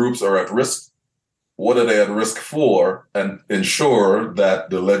 individuals, or groups are at risk, what are they at risk for, and ensure that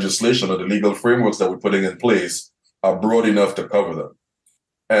the legislation or the legal frameworks that we're putting in place are broad enough to cover them.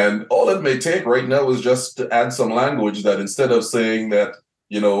 And all it may take right now is just to add some language that instead of saying that,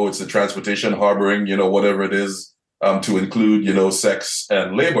 it's a transportation, harboring, whatever it is, to include, sex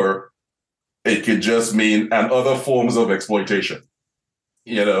and labor, it could just mean and other forms of exploitation,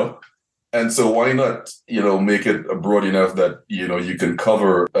 And so why not, make it broad enough that, you can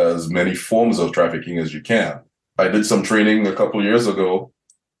cover as many forms of trafficking as you can. I did some training a couple of years ago,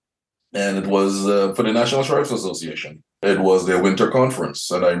 and it was for the National Sheriff's Association. It was their winter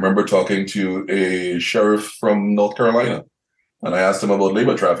conference. And I remember talking to a sheriff from North Carolina. And I asked him about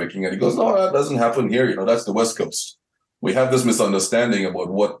labor trafficking, and he goes, no, that doesn't happen here. That's the West Coast. We have this misunderstanding about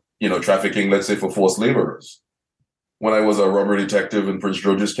what, trafficking, let's say, for forced laborers. When I was a robbery detective in Prince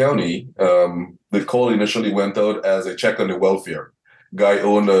George's County, the call initially went out as a check on the welfare. Guy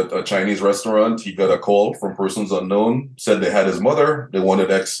owned a Chinese restaurant. He got a call from persons unknown, said they had his mother. They wanted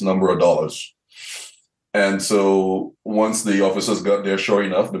X number of dollars. And so once the officers got there, sure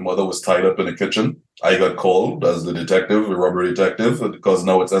enough, the mother was tied up in the kitchen. I got called as the detective, the robbery detective, because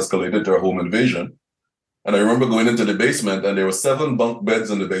now it's escalated to a home invasion. And I remember going into the basement, and there were 7 bunk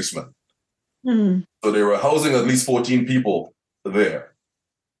beds in the basement. Mm. So they were housing at least 14 people there.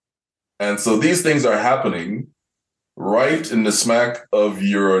 And so these things are happening right in the smack of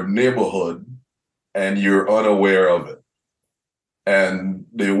your neighborhood, and you're unaware of it. And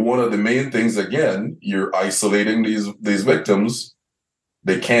one of the main things, again, you're isolating these victims.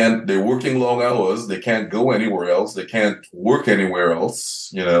 They're working long hours. They can't go anywhere else. They can't work anywhere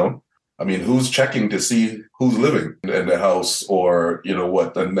else, I mean, who's checking to see who's living in the house or,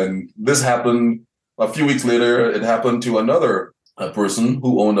 what? And then this happened a few weeks later. It happened to another person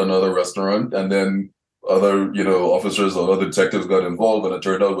who owned another restaurant. And then other, officers or other detectives got involved. And it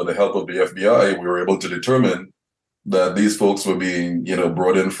turned out with the help of the FBI, we were able to determine that these folks were being,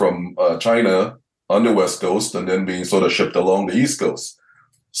 brought in from China on the West Coast and then being sort of shipped along the East Coast.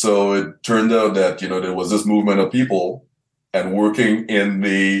 So it turned out that, there was this movement of people and working in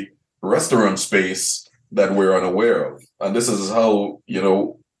the restaurant space that we're unaware of. And this is how,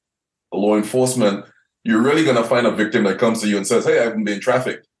 law enforcement, you're really going to find a victim that comes to you and says, hey, I've been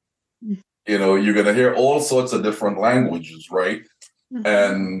trafficked. You're going to hear all sorts of different languages, right? Mm-hmm.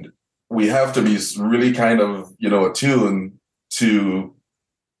 And we have to be really kind of, attuned to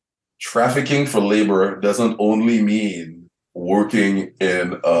trafficking for labor doesn't only mean working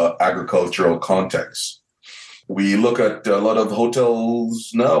in an agricultural context. We look at a lot of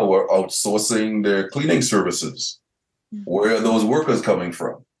hotels now are outsourcing their cleaning services. Where are those workers coming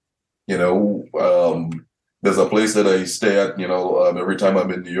from? There's a place that I stay at, every time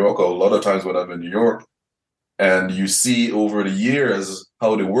I'm in New York, or a lot of times when I'm in New York, and you see over the years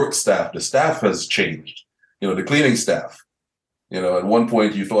how the staff has changed, the cleaning staff. At one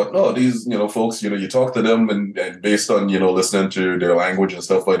point you thought, no, these, folks, you talk to them and based on, listening to their language and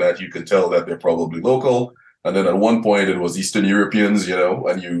stuff like that, you can tell that they're probably local. And then at one point it was Eastern Europeans,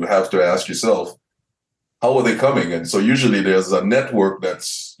 and you have to ask yourself, how are they coming? And so usually there's a network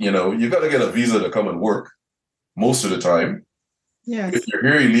that's, you got to get a visa to come and work most of the time. Yes. If you're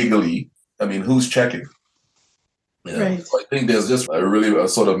here illegally, I mean, who's checking? Right. So I think there's just a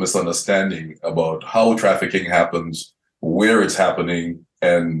sort of misunderstanding about how trafficking happens, where it's happening,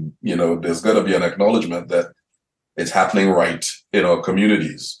 and, there's got to be an acknowledgement that it's happening right in our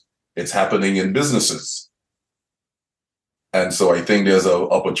communities. It's happening in businesses. And so I think there's an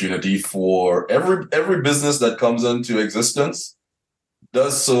opportunity for every business that comes into existence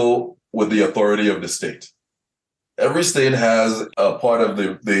does so with the authority of the state. Every state has a part of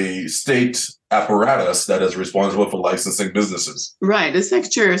the state apparatus that is responsible for licensing businesses. Right, the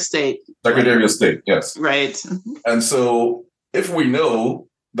Secretary of State. Secretary of State, yes. Right. Mm-hmm. And so if we know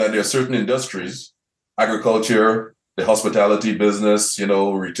that there are certain industries, agriculture, the hospitality business,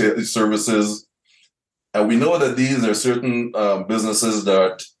 retail services, and we know that these are certain businesses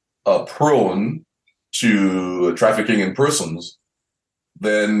that are prone to trafficking in persons,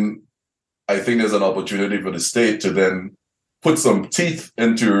 then I think there's an opportunity for the state to then put some teeth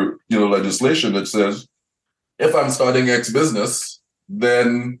into, legislation that says, if I'm starting X business,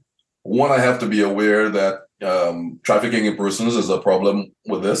 then one, I have to be aware that trafficking in persons is a problem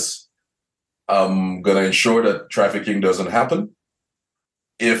with this. I'm going to ensure that trafficking doesn't happen.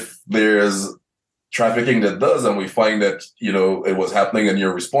 If there's trafficking that does, and we find that, it was happening and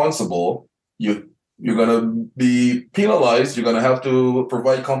you're responsible, you're going to be penalized. You're going to have to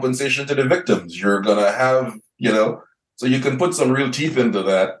provide compensation to the victims. You're going to have, so you can put some real teeth into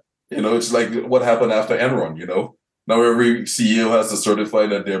that. It's like what happened after Enron, Now every CEO has to certify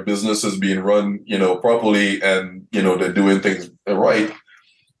that their business is being run, properly and, they're doing things right.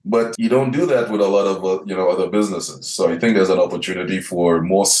 But you don't do that with a lot of, other businesses. So I think there's an opportunity for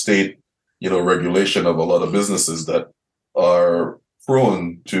more state regulation of a lot of businesses that are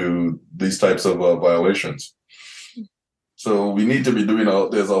prone to these types of violations. So we need to be doing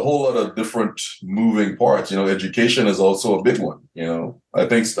there's a whole lot of different moving parts. Education is also a big one. I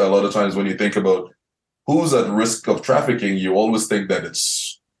think a lot of times when you think about who's at risk of trafficking, you always think that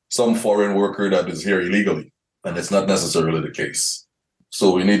it's some foreign worker that is here illegally, and it's not necessarily the case.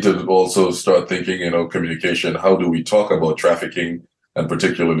 So we need to also start thinking, communication. How do we talk about trafficking, and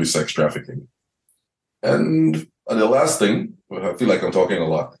particularly sex trafficking? And the last thing, I feel like I'm talking a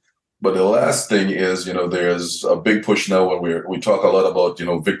lot, but the last thing is, there's a big push now when we talk a lot about,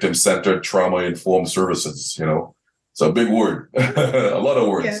 victim-centered trauma-informed services, It's a big word, a lot of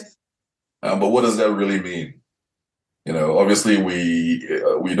words. Yes. But what does that really mean? Obviously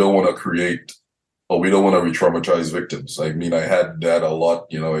we don't want to create oh, we don't want to re-traumatize victims. I mean, I had that a lot.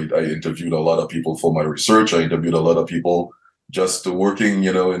 I interviewed a lot of people for my research. I interviewed a lot of people just working,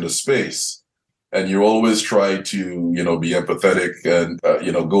 in the space. And you always try to, be empathetic and,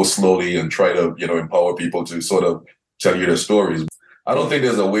 go slowly and try to, empower people to sort of tell you their stories. I don't think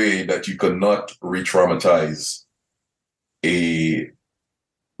there's a way that you could not re-traumatize a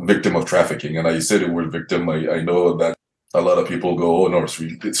victim of trafficking. And I say the word victim, I know that a lot of people go, oh, no,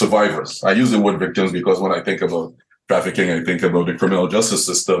 it's survivors. I use the word victims because when I think about trafficking, I think about the criminal justice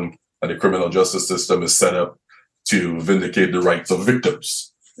system, and the criminal justice system is set up to vindicate the rights of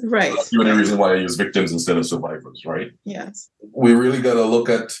victims. Right. So that's the only reason why I use victims instead of survivors, right? Yes. We really got to look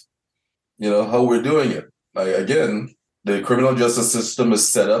at, how we're doing it. Again, the criminal justice system is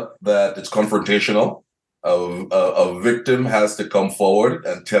set up that it's confrontational. A victim has to come forward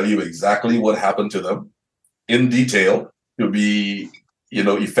and tell you exactly what happened to them in detail to be,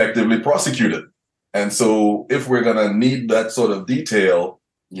 effectively prosecuted. And so if we're going to need that sort of detail,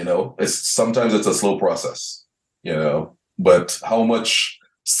 sometimes it's a slow process, but how much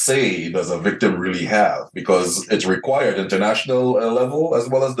say does a victim really have? Because it's required international level as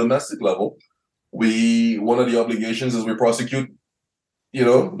well as domestic level. One of the obligations is we prosecute,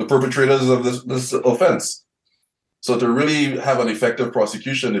 the perpetrators of this offense. So to really have an effective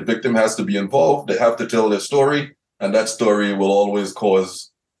prosecution, the victim has to be involved. They have to tell their story, and that story will always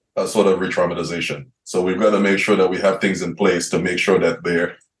cause a sort of re-traumatization. So we've got to make sure that we have things in place to make sure that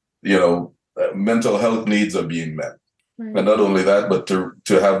their, mental health needs are being met. Right. And not only that, but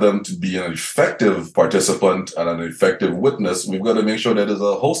to have them to be an effective participant and an effective witness, we've got to make sure that there's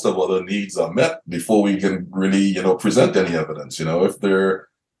a host of other needs are met before we can really, present any evidence. If they're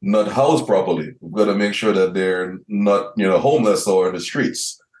not housed properly, we've got to make sure that they're not, homeless or in the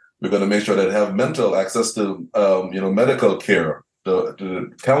streets. We've got to make sure that they have mental access to, medical care,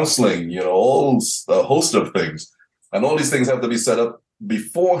 the counseling, all a host of things. And all these things have to be set up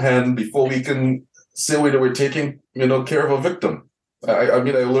beforehand before we can say whether we're taking, care of a victim. I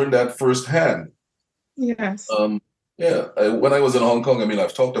learned that firsthand. Yes. When I was in Hong Kong,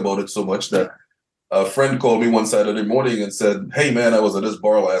 I've talked about it so much that a friend called me one Saturday morning and said, hey, man, I was at this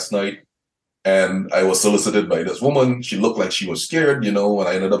bar last night and I was solicited by this woman. She looked like she was scared, and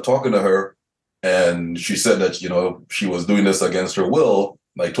I ended up talking to her. And she said that, she was doing this against her will.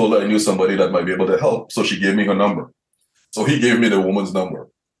 And I told her I knew somebody that might be able to help. So she gave me her number. So he gave me the woman's number.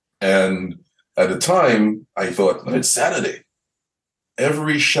 And at the time, I thought, it's Saturday.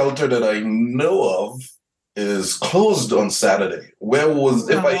 Every shelter that I know of is closed on Saturday.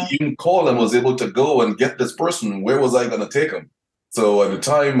 If I even called and was able to go and get this person, where was I going to take him? So at the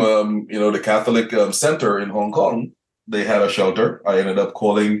time, the Catholic Center in Hong Kong, they had a shelter. I ended up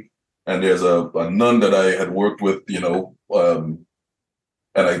calling, and there's a nun that I had worked with, and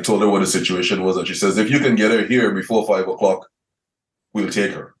I told her what the situation was. And she says, if you can get her here before 5:00, we'll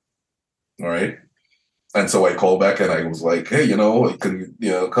take her. All right. And so I called back and I was like, hey, I can,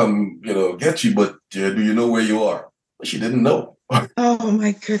 come, get you, but do you know where you are? She didn't know. Oh,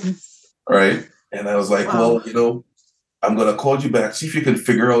 my goodness. All right. And I was like, well, I'm going to call you back. See if you can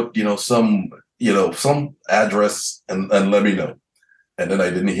figure out, some address and let me know. And then I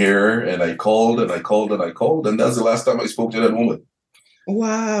didn't hear her, and I called and I called and I called. And that's the last time I spoke to that woman.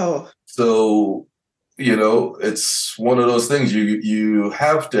 Wow. So, it's one of those things you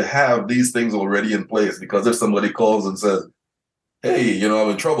have to have these things already in place, because if somebody calls and says, hey, I'm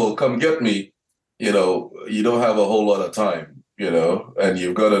in trouble, come get me, you don't have a whole lot of time, and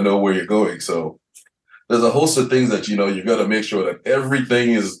you've got to know where you're going. So there's a host of things that, you've got to make sure that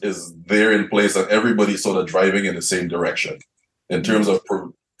everything is there in place and everybody's sort of driving in the same direction in terms of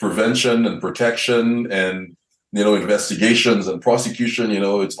prevention and protection and, investigations and prosecution.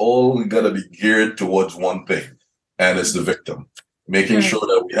 It's all got to be geared towards one thing, and it's the victim. Making sure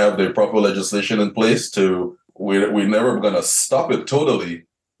that we have the proper legislation in place we're never going to stop it totally,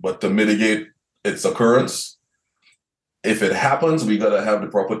 but to mitigate its occurrence. If it happens, we got to have the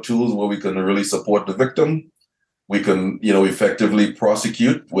proper tools where we can really support the victim. We can, effectively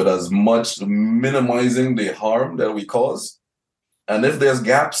prosecute with as much minimizing the harm that we cause. And if there's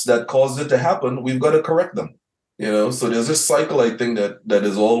gaps that cause it to happen, we've got to correct them. So there's this cycle, I think, that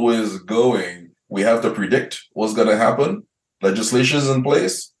is always going. We have to predict what's going to happen. Legislation is in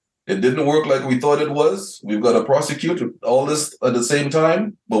place. It didn't work like we thought it was. We've got to prosecute all this at the same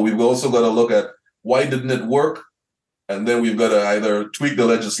time, but we've also got to look at why didn't it work? And then we've got to either tweak the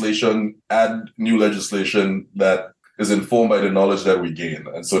legislation, add new legislation that is informed by the knowledge that we gain.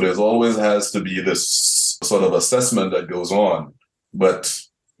 And so there's always has to be this sort of assessment that goes on. But,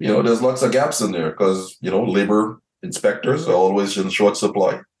 there's lots of gaps in there because, labor Inspectors are always in short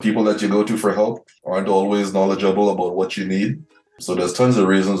supply. People that you go to for help aren't always knowledgeable about what you need. So there's tons of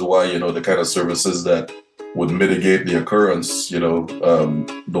reasons why, the kind of services that would mitigate the occurrence,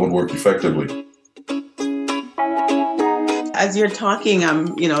 don't work effectively. As you're talking,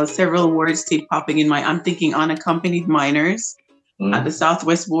 several words keep popping in my. I'm thinking unaccompanied minors at the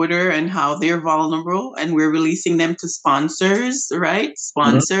southwest border and how they're vulnerable, and we're releasing them to sponsors, right?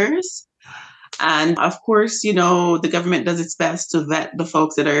 Sponsors. And of course, the government does its best to vet the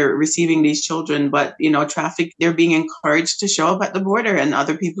folks that are receiving these children, but, they're being encouraged to show up at the border and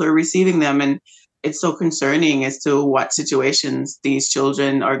other people are receiving them. And it's so concerning as to what situations these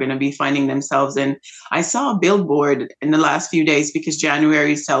children are going to be finding themselves in. I saw a billboard in the last few days because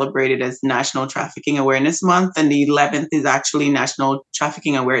January is celebrated as National Trafficking Awareness Month, and the 11th is actually National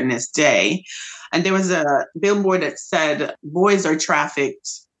Trafficking Awareness Day. And there was a billboard that said boys are trafficked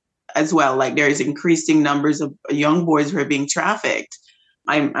as well. Like there's increasing numbers of young boys who are being trafficked.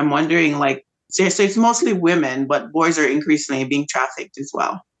 I'm wondering, so it's mostly women, but boys are increasingly being trafficked as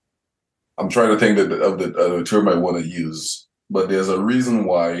well. I'm trying to think of the term I want to use, but there's a reason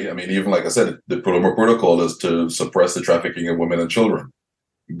why. I mean, even like I said, the protocol is to suppress the trafficking of women and children.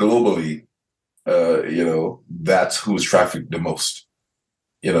 Globally, that's who's trafficked the most.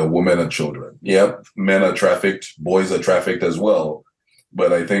 Women and children. Yep, men are trafficked, boys are trafficked as well.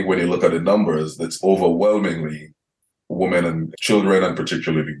 But I think when you look at the numbers, it's overwhelmingly women and children, and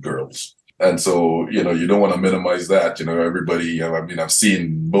particularly girls. And so, you don't want to minimize that. Everybody, I've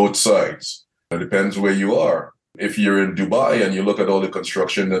seen both sides. It depends where you are. If you're in Dubai and you look at all the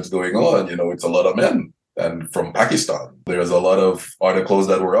construction that's going on, it's a lot of men. And from Pakistan, there's a lot of articles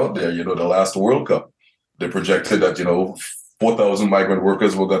that were out there, the last World Cup. They projected that, 4,000 migrant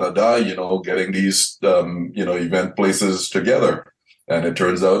workers were going to die, getting these, event places together. And it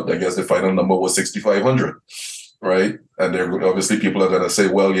turns out, I guess the final number was 6,500, right? And there obviously people are going to say,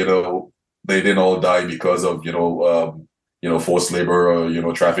 well, they didn't all die because of, forced labor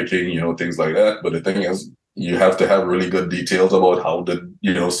or, trafficking, things like that. But the thing is, you have to have really good details about how did,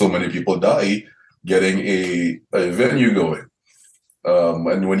 so many people die getting a venue going.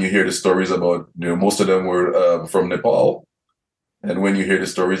 And when you hear the stories about, most of them were from Nepal. And when you hear the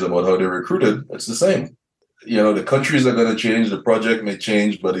stories about how they're recruited, it's the same. The countries are going to change, the project may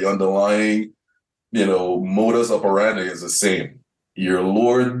change, but the underlying, modus operandi is the same. You're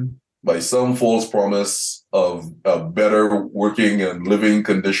lured by some false promise of better working and living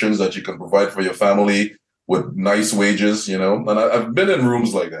conditions that you can provide for your family with nice wages, And I've been in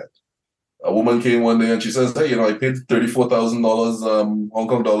rooms like that. A woman came one day and she says, hey, I paid $34,000 Hong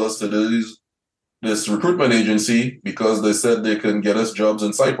Kong dollars to this recruitment agency because they said they can get us jobs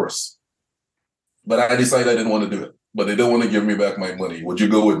in Cyprus. But I decided I didn't want to do it. But they don't want to give me back my money. Would you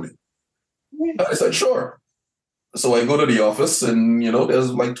go with me? And I said, sure. So I go to the office and,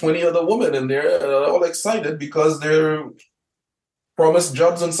 there's like 20 other women in there and they're all excited because they're promised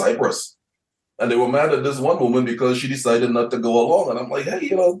jobs in Cyprus. And they were mad at this one woman because she decided not to go along. And I'm like, hey,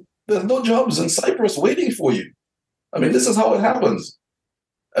 there's no jobs in Cyprus waiting for you. I mean, this is how it happens.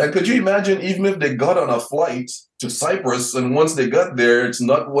 And could you imagine, even if they got on a flight to Cyprus and once they got there, it's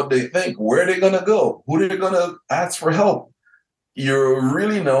not what they think. Where are they going to go? Who are they going to ask for help? You're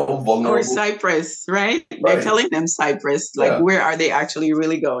really now vulnerable. Or Cyprus, right? They're telling them Cyprus. Where are they actually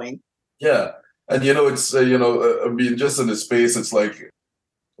really going? Yeah. And, it's, just in the space, it's like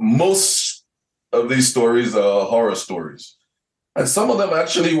most of these stories are horror stories. And some of them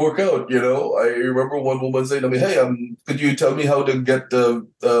actually work out, I remember one woman saying to me, hey, could you tell me how to get the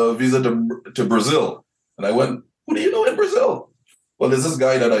visa to Brazil? And I went, what do you know in Brazil? Well, there's this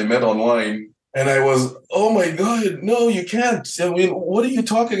guy that I met online. And I was, oh my God, no, you can't. I mean, what are you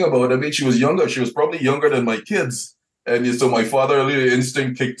talking about? I mean, she was younger. She was probably younger than my kids. And so my fatherly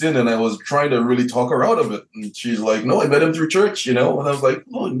instinct kicked in and I was trying to really talk her out of it. And she's like, no, I met him through church, And I was like,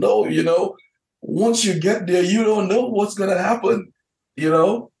 oh, no, once you get there, you don't know what's going to happen.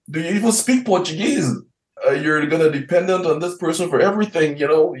 Do you even speak Portuguese? You're going to dependent on this person for everything.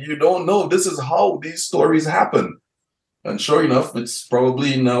 You don't know. This is how these stories happen. And sure enough, it's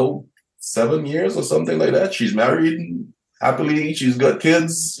probably now 7 years or something like that. She's married happily. She's got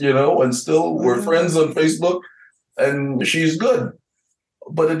kids, and still we're friends on Facebook and she's good.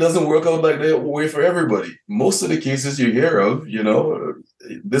 But it doesn't work out like that way for everybody. Most of the cases you hear of,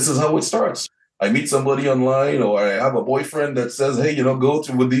 this is how it starts. I meet somebody online or I have a boyfriend that says, hey, go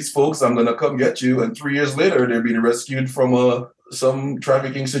with these folks. I'm going to come get you. And 3 years later, they're being rescued from some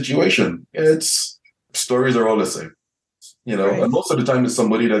trafficking situation. Stories are all the same, right. And most of the time it's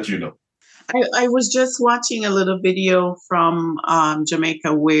somebody that you know. I was just watching a little video from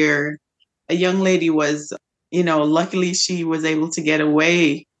Jamaica where a young lady was luckily she was able to get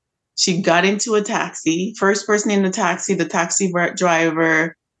away. She got into a taxi, first person in the taxi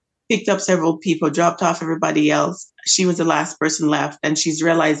driver picked up several people, dropped off everybody else. She was the last person left. And she's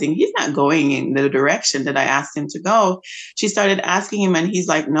realizing he's not going in the direction that I asked him to go. She started asking him, and he's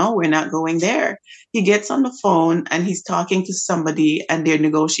like, no, we're not going there. He gets on the phone and he's talking to somebody, and they're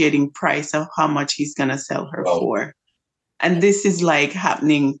negotiating price of how much he's going to sell her for. And this is like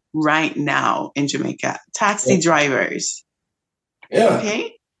happening right now in Jamaica. Taxi drivers. Yeah.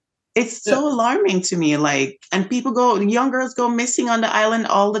 Okay. It's so alarming to me. And young girls go missing on the island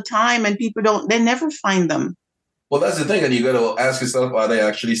all the time, and they never find them. Well, that's the thing. And you got to ask yourself, are they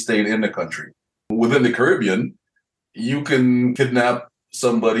actually staying in the country? Within the Caribbean, you can kidnap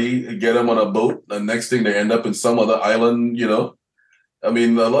somebody, get them on a boat, and next thing they end up in some other island, I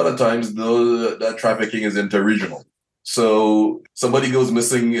mean, a lot of times that trafficking is interregional. So somebody goes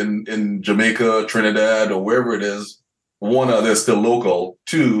missing in Jamaica, Trinidad, or wherever it is. One, are they still local?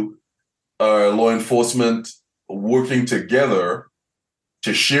 Two, are law enforcement working together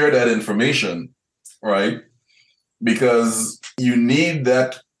to share that information, right? Because you need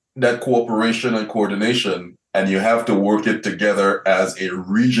that cooperation and coordination, and you have to work it together as a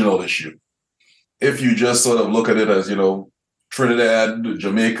regional issue. If you just sort of look at it as, Trinidad,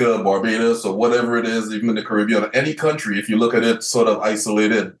 Jamaica, Barbados, or whatever it is, even in the Caribbean, any country, if you look at it sort of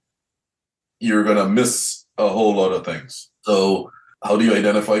isolated, you're going to miss a whole lot of things. So how do you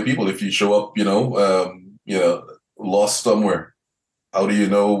identify people if you show up, lost somewhere? How do you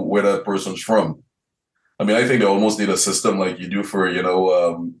know where that person's from? I mean, I think they almost need a system like you do for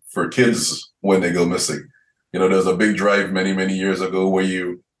kids when they go missing. There's a big drive many, many years ago where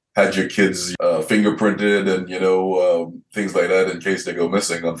you had your kids fingerprinted and, things like that in case they go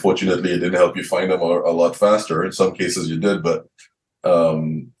missing. Unfortunately, it didn't help you find them a lot faster. In some cases you did, but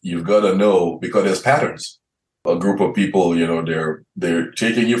you've got to know, because there's patterns. A group of people, they're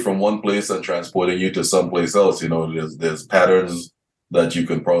taking you from one place and transporting you to someplace else. There's patterns that you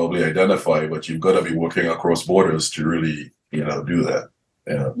can probably identify, but you've got to be working across borders to really, do that.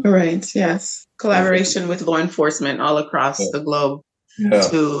 Yeah. Right. Yes. Collaboration with law enforcement all across the globe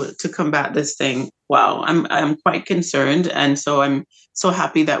to combat this thing. Wow. I'm quite concerned. And so I'm so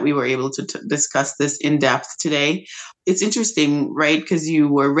happy that we were able to discuss this in depth today. It's interesting, right? Because you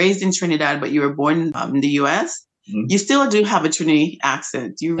were raised in Trinidad, but you were born in the US. Mm-hmm. You still do have a Trini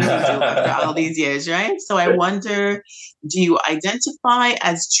accent. You really do after all these years, right? So I wonder, do you identify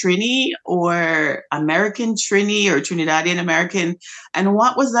as Trini or American Trini or Trinidadian American? And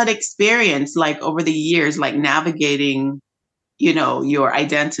what was that experience like over the years, like navigating, your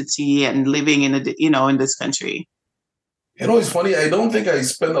identity and living in in this country? It's funny. I don't think I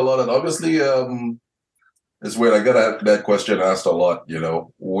spend a lot of, obviously, it's weird. I got that question asked a lot,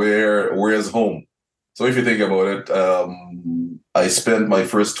 where's home? So if you think about it, I spent my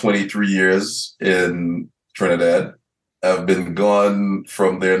first 23 years in Trinidad. I've been gone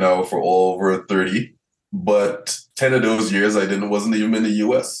from there now for over 30, but 10 of those years wasn't even in the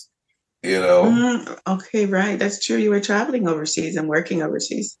US, Okay, right. That's true. You were traveling overseas and working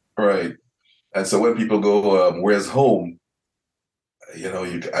overseas. Right. And so when people go, where's home?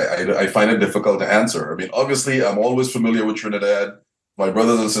 I find it difficult to answer. I mean, obviously, I'm always familiar with Trinidad. My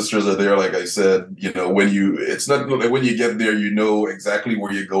brothers and sisters are there, like I said. It's not like when you get there, you know exactly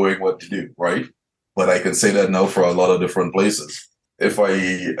where you're going, what to do, right? But I can say that now for a lot of different places. If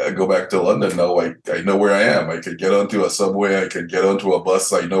I go back to London now, I know where I am. I could get onto a subway. I could get onto a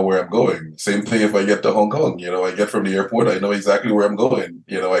bus. I know where I'm going. Same thing if I get to Hong Kong. I get from the airport. I know exactly where I'm going.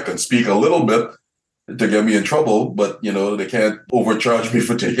 I can speak a little bit to get me in trouble, but, they can't overcharge me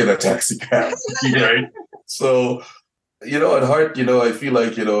for taking a taxi cab, right? So, at heart, I feel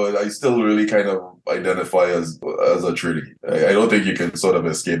like, I still really kind of identify as a Trini. I don't think you can sort of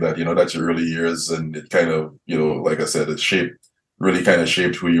escape that. That's your early years, and it kind of, like I said, really kind of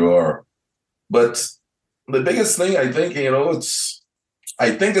shaped who you are. But the biggest thing, I think, it's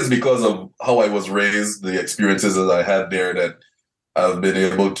because of how I was raised, the experiences that I had there, that I've been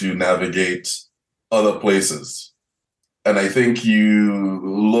able to navigate other places. And I think you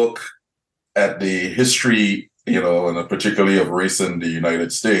look at the history, and particularly of race in the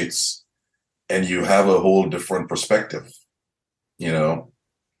United States, and you have a whole different perspective.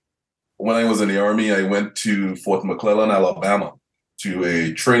 When I was in the Army, I went to Fort McClellan, Alabama, to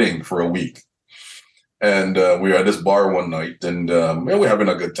a training for a week. And we were at this bar one night, and we were having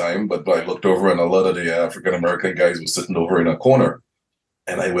a good time, but I looked over and a lot of the African-American guys were sitting over in a corner.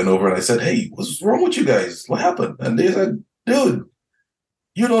 And I went over and I said, "Hey, what's wrong with you guys? What happened?" And they said, "Dude,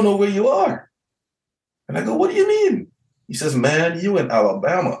 you don't know where you are." And I go, "What do you mean?" He says, "Man, you in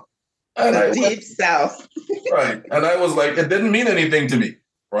Alabama." And The I deep south. right, and I was like, it didn't mean anything to me,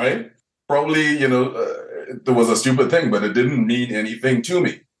 right? Probably, it was a stupid thing, but it didn't mean anything to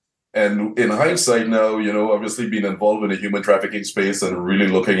me. And in hindsight now, obviously being involved in the human trafficking space and really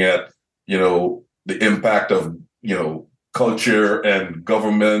looking at, the impact of, culture and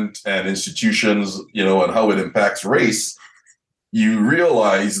government and institutions, and how it impacts race, you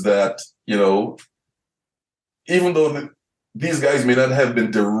realize that, even though these guys may not have been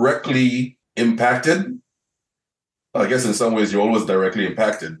directly impacted, I guess in some ways you're always directly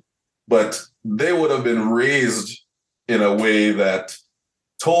impacted, but they would have been raised in a way that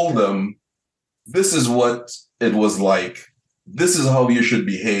told them, this is what it was like. This is how you should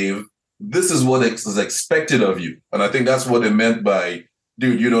behave. This is what is expected of you. And I think that's what it meant by,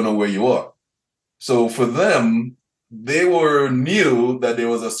 dude, you don't know where you are. So for them, they knew that there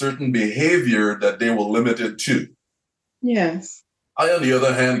was a certain behavior that they were limited to. Yes. I, on the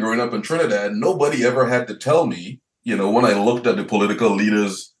other hand, growing up in Trinidad, nobody ever had to tell me, when I looked at the political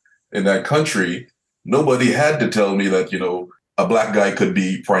leaders in that country, nobody had to tell me that, a black guy could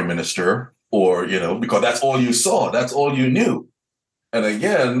be prime minister or, because that's all you saw. That's all you knew. And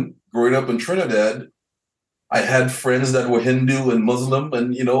again, growing up in Trinidad, I had friends that were Hindu and Muslim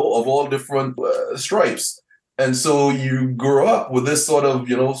and, of all different stripes. And so you grow up with this sort of,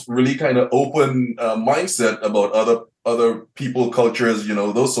 really kind of open mindset about other people, cultures,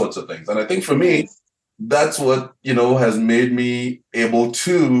 those sorts of things. And I think for me, that's what, has made me able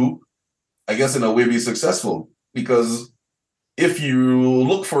to, I guess, in a way, be successful. Because if you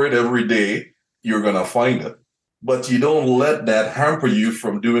look for it every day, you're going to find it. But you don't let that hamper you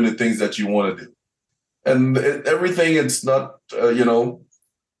from doing the things that you want to do. And everything, it's not,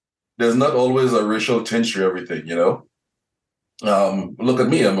 there's not always a racial tinge to everything, Look at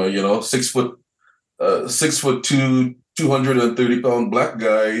me, I'm a, 6'2", 230-pound black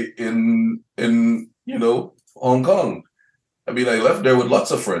guy in Hong Kong. I mean, I left there with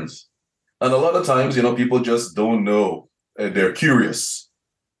lots of friends. And a lot of times, people just don't know. They're curious.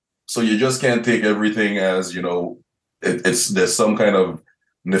 So you just can't take everything as, there's some kind of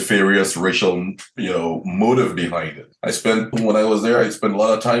nefarious racial, motive behind it. When I was there, I spent a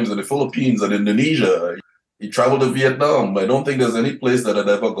lot of times in the Philippines and Indonesia. I traveled to Vietnam. I don't think there's any place that I'd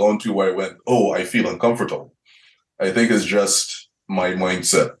ever gone to where I went, oh, I feel uncomfortable. I think it's just my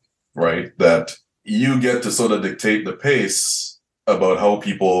mindset, right? That you get to sort of dictate the pace about how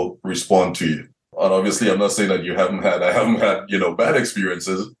people respond to you. And obviously, I'm not saying that I haven't had, bad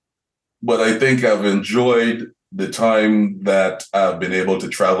experiences, but I think I've enjoyed the time that I've been able to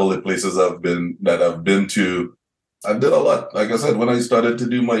travel the places I've been to. I did a lot. Like I said, when I started to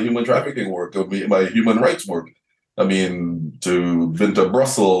do my human trafficking work, my human rights work, been to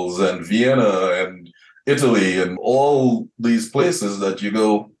Brussels and Vienna and Italy and all these places that you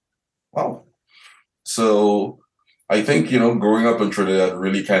go, wow. So I think, growing up in Trinidad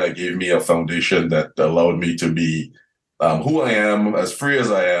really kind of gave me a foundation that allowed me to be who I am, as free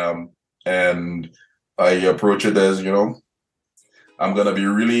as I am. And I approach it as, I'm going to be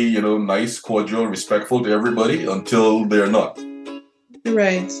really, nice, cordial, respectful to everybody until they're not.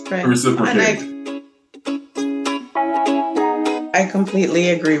 Right. Reciprocate. I completely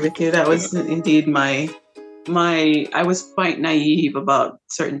agree with you. That was indeed I was quite naive about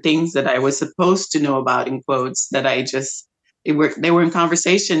certain things that I was supposed to know about, in quotes, that they were in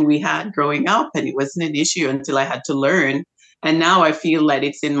conversation we had growing up, and it wasn't an issue until I had to learn. And now I feel that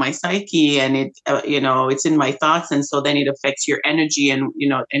it's in my psyche and it's in my thoughts. And so then it affects your energy and,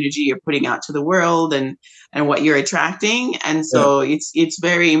 energy you're putting out to the world and what you're attracting. And so it's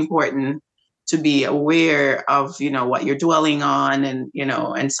very important to be aware of, what you're dwelling on and,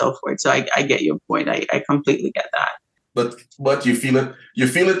 and so forth. So I get your point. I completely get that. But you feel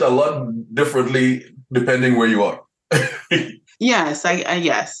it a lot differently depending where you are. Yes, I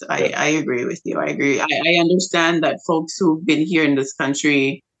agree with you. I agree. I understand that folks who've been here in this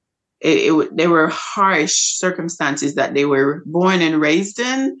country, they were harsh circumstances that they were born and raised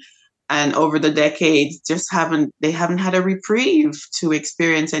in, and over the decades, they haven't had a reprieve to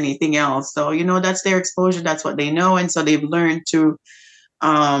experience anything else. So that's their exposure. That's what they know, and so they've learned to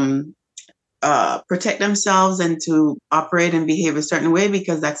protect themselves and to operate and behave a certain way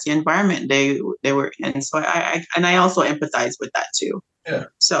because that's the environment they were in. So I also empathize with that too. Yeah.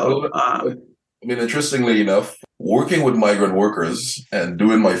 So, interestingly enough, working with migrant workers and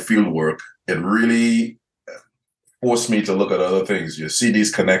doing my field work, it really forced me to look at other things. You see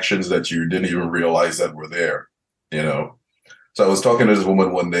these connections that you didn't even realize that were there, So I was talking to this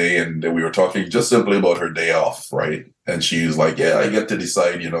woman one day and we were talking just simply about her day off, right? And she was like, yeah, I get to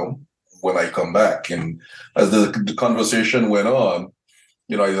decide, when I come back. And as the conversation went on,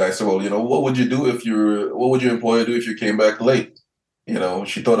 I said, well, what would your employer do if you came back late?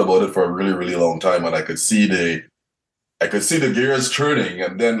 She thought about it for a really, really long time, and I could see the gears turning,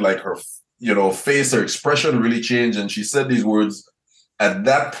 and then like her, face, her expression really changed, and she said these words. At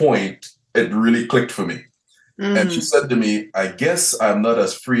that point, it really clicked for me. And she Mm. said to me, I guess I'm not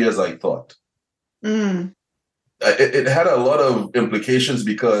as free as I thought. Mm. It had a lot of implications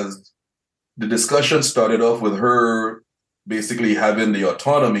because the discussion started off with her basically having the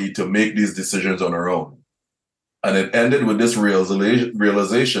autonomy to make these decisions on her own. And it ended with this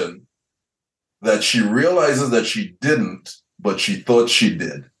realization that she realizes that she didn't, but she thought she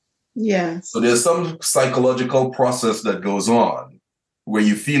did. Yes. So there's some psychological process that goes on where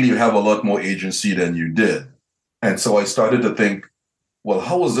you feel you have a lot more agency than you did. And so I started to think, well,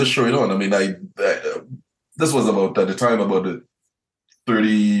 how was this showing on? I mean, this was about at the time about the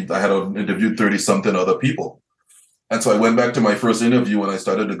 30, I had interviewed 30 something other people. And so I went back to my first interview and I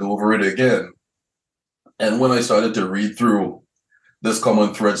started to go over it again. And when I started to read through, this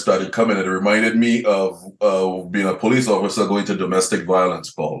common thread started coming. It reminded me of being a police officer going to domestic violence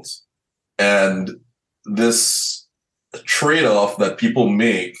calls. And this trade-off that people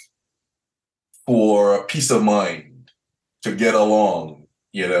make for peace of mind, to get along,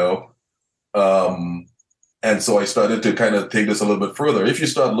 and so I started to kind of take this a little bit further. If you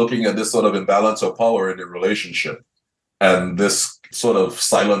start looking at this sort of imbalance of power in a relationship and this sort of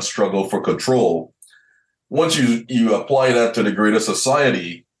silent struggle for control, once you apply that to the greater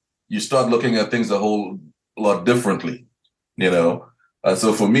society, you start looking at things a whole lot differently, And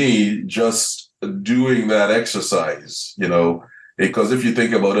so for me, just doing that exercise, because if you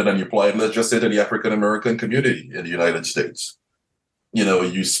think about it and you apply it, let's just say to the African American community in the United States,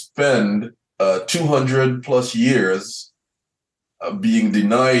 you spend 200 plus years being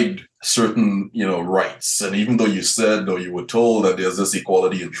denied certain, rights. And even though you said, or you were told that there's this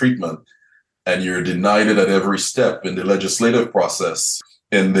equality in treatment, and you're denied it at every step in the legislative process,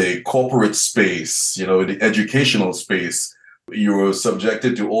 in the corporate space, in the educational space, you're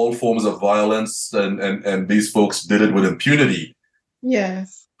subjected to all forms of violence, and these folks did it with impunity.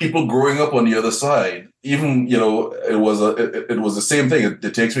 Yes. People growing up on the other side, even, it was the same thing.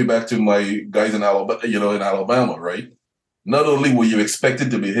 It takes me back to my guys in Alabama, right? Not only were you expected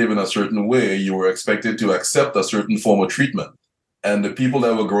to behave in a certain way, you were expected to accept a certain form of treatment. And the people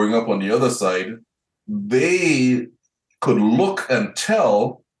that were growing up on the other side, they could look and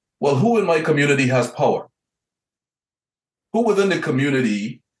tell, well, who in my community has power? Who within the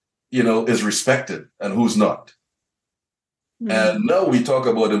community, is respected and who's not? Mm-hmm. And now we talk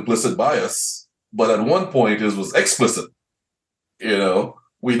about implicit bias, but at one point it was explicit.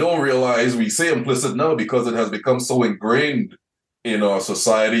 We don't realize we say implicit now because it has become so ingrained in our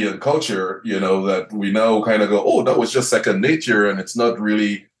society and culture, that we now kind of go, oh, that was just second nature and it's not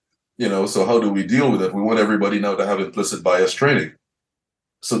really, so how do we deal with it? We want everybody now to have implicit bias training.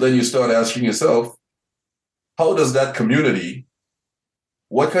 So then you start asking yourself, how does that community,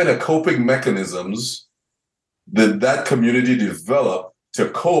 what kind of coping mechanisms did that community develop to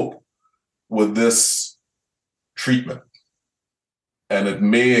cope with this treatment? And it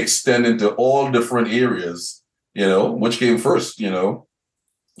may extend into all different areas, which came first, did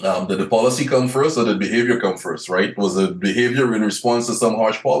the policy come first or did behavior come first, right? Was the behavior in response to some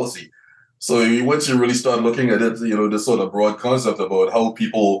harsh policy? So once you really start looking at it, this sort of broad concept about how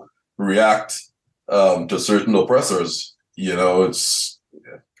people react to certain oppressors, it's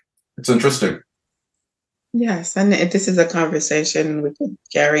interesting. Yes, and this is a conversation we could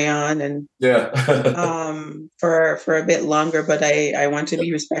carry on and for a bit longer, but I want to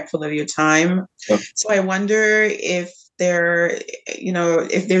be respectful of your time. So I wonder if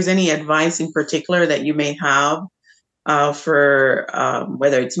if there's any advice in particular that you may have for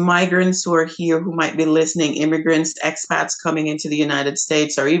whether it's migrants who are here who might be listening, immigrants, expats coming into the United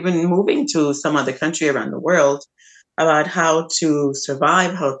States, or even moving to some other country around the world, about how to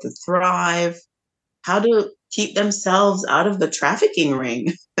survive, how to thrive, how to keep themselves out of the trafficking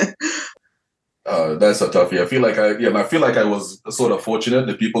ring. That's a toughie. I feel like I was sort of fortunate.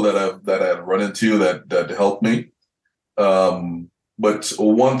 The people that I've run into that helped me. But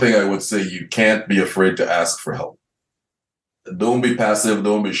one thing I would say, you can't be afraid to ask for help. Don't be passive.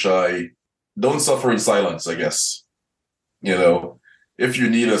 Don't be shy. Don't suffer in silence, I guess. If you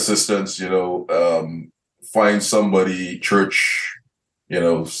need assistance, find somebody, church,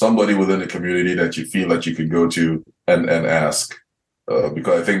 somebody within the community that you feel that you can go to and ask.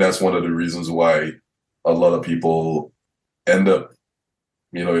 Because I think that's one of the reasons why a lot of people end up,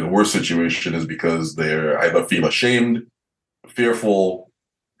 in a worse situation, is because they're either feel ashamed, fearful.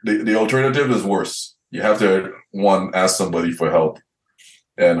 The alternative is worse. You have to, one, ask somebody for help.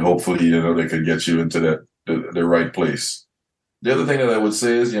 and hopefully, they can get you into the right place. The other thing that I would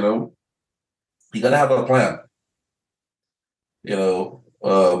say is, you got to have a plan,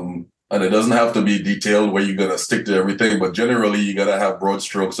 and it doesn't have to be detailed where you're going to stick to everything, but generally you got to have broad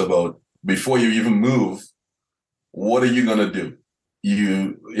strokes about before you even move, what are you going to do?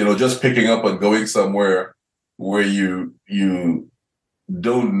 Just picking up and going somewhere where you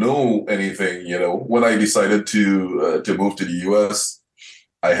don't know anything. When I decided to move to the US,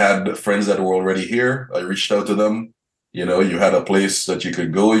 I had friends that were already here. I reached out to them. You had a place that you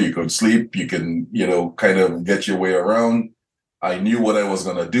could go, you could sleep, you can, kind of get your way around. I knew what I was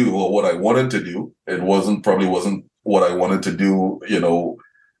going to do or what I wanted to do. It probably wasn't what I wanted to do,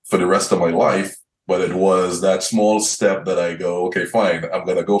 for the rest of my life, but it was that small step that I go, okay, fine, I'm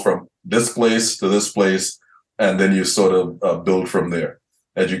going to go from this place to this place. And then you sort of build from there.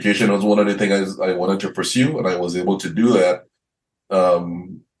 Education was one of the things I wanted to pursue, and I was able to do that.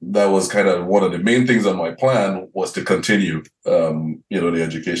 That was kind of one of the main things on my plan was to continue, the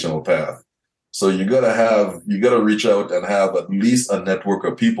educational path. So you gotta reach out and have at least a network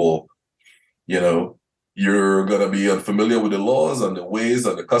of people. You're gonna be unfamiliar with the laws and the ways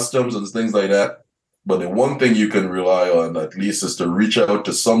and the customs and things like that. But the one thing you can rely on at least is to reach out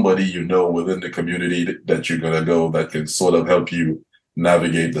to somebody within the community that you're gonna go that can sort of help you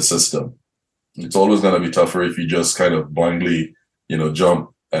navigate the system. It's always gonna be tougher if you just kind of blindly,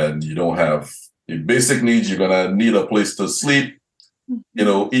 jump and you don't have your basic needs. You're gonna need a place to sleep,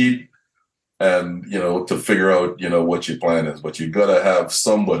 eat, and to figure out what your plan is. But you gotta have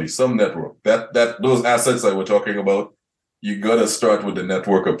somebody, some network. That those assets I were talking about, you gotta start with the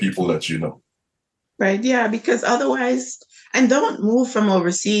network of people that you know. Right. Yeah, because otherwise, and don't move from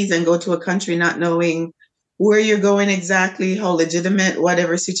overseas and go to a country not knowing where you're going exactly, how legitimate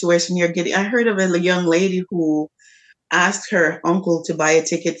whatever situation you're getting. I heard of a young lady who asked her uncle to buy a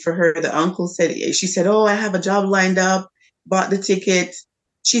ticket for her. The uncle she said, oh, I have a job lined up, bought the ticket.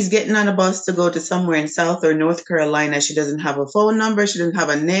 She's getting on a bus to go to somewhere in South or North Carolina. She doesn't have a phone number. She doesn't have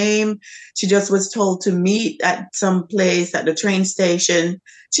a name. She just was told to meet at some place at the train station.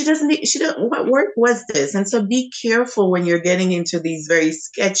 What work was this? And so be careful when you're getting into these very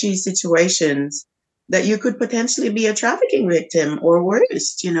sketchy situations that you could potentially be a trafficking victim or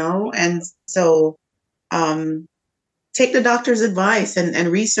worse, And so, take the doctor's advice and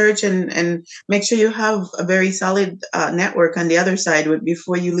research and make sure you have a very solid network on the other side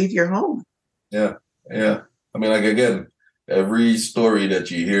before you leave your home. Yeah. Yeah. I mean, like, again, every story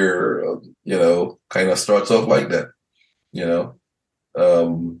that you hear, kind of starts off like that, you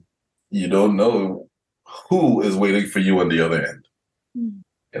don't know who is waiting for you on the other end,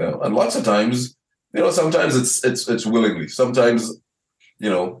 and lots of times, sometimes it's willingly. Sometimes,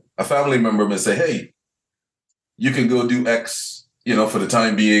 a family member may say, hey, you can go do X, for the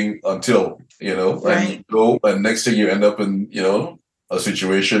time being until, right. And you go, and next thing you end up in, a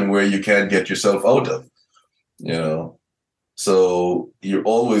situation where you can't get yourself out of, So you're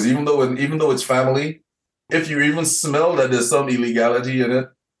always, even though it's family, if you even smell that there's some illegality in it,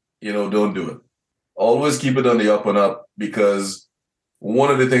 don't do it. Always keep it on the up and up, because one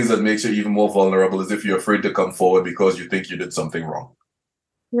of the things that makes you even more vulnerable is if you're afraid to come forward because you think you did something wrong.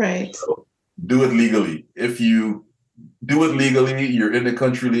 Right. So, do it legally. If you do it legally, you're in the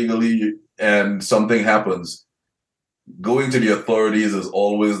country legally, and something happens, going to the authorities is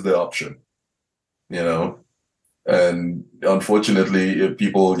always the option, And unfortunately, if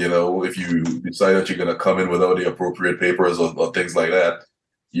people, if you decide that you're going to come in without the appropriate papers or things like that,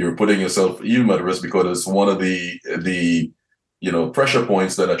 you're putting yourself even at risk, because it's one of the pressure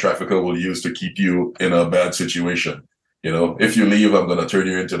points that a trafficker will use to keep you in a bad situation. If you leave, I'm going to turn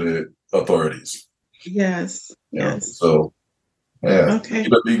you into the authorities. Yes. Yes. So, yeah. Okay.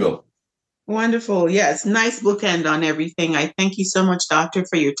 Keep it legal. Wonderful. Yes. Nice bookend on everything. I thank you so much, Doctor,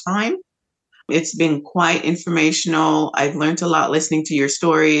 for your time. It's been quite informational. I've learned a lot listening to your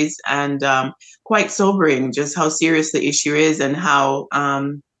stories, and quite sobering just how serious the issue is and how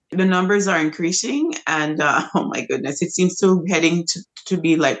the numbers are increasing. And oh my goodness, it seems to heading to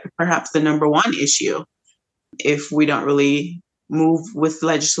be like perhaps the number one issue if we don't really move with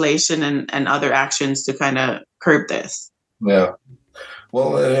legislation and other actions to kind of curb this. Yeah.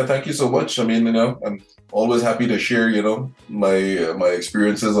 Well, thank you so much. I mean, I'm always happy to share, my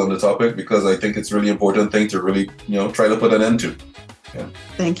experiences on the topic, because I think it's really important thing to really, try to put an end to. Yeah.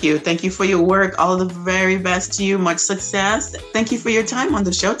 Thank you. Thank you for your work. All the very best to you. Much success. Thank you for your time on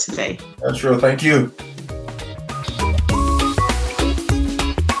the show today. Yeah, sure. Thank you.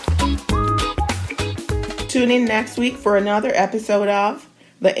 Tune in next week for another episode of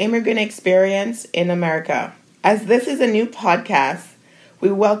The Immigrant Experience in America. As this is a new podcast,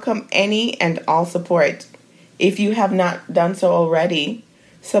 We welcome any and all support. If you have not done so already,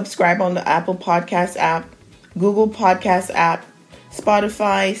 subscribe on the Apple Podcast app, Google Podcast app,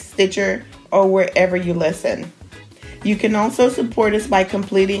 Spotify, Stitcher, or wherever you listen. You can also support us by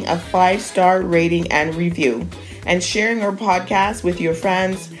completing a 5-star rating and review and sharing our podcast with your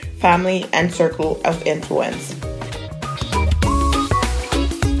friends, family, and circle of influence.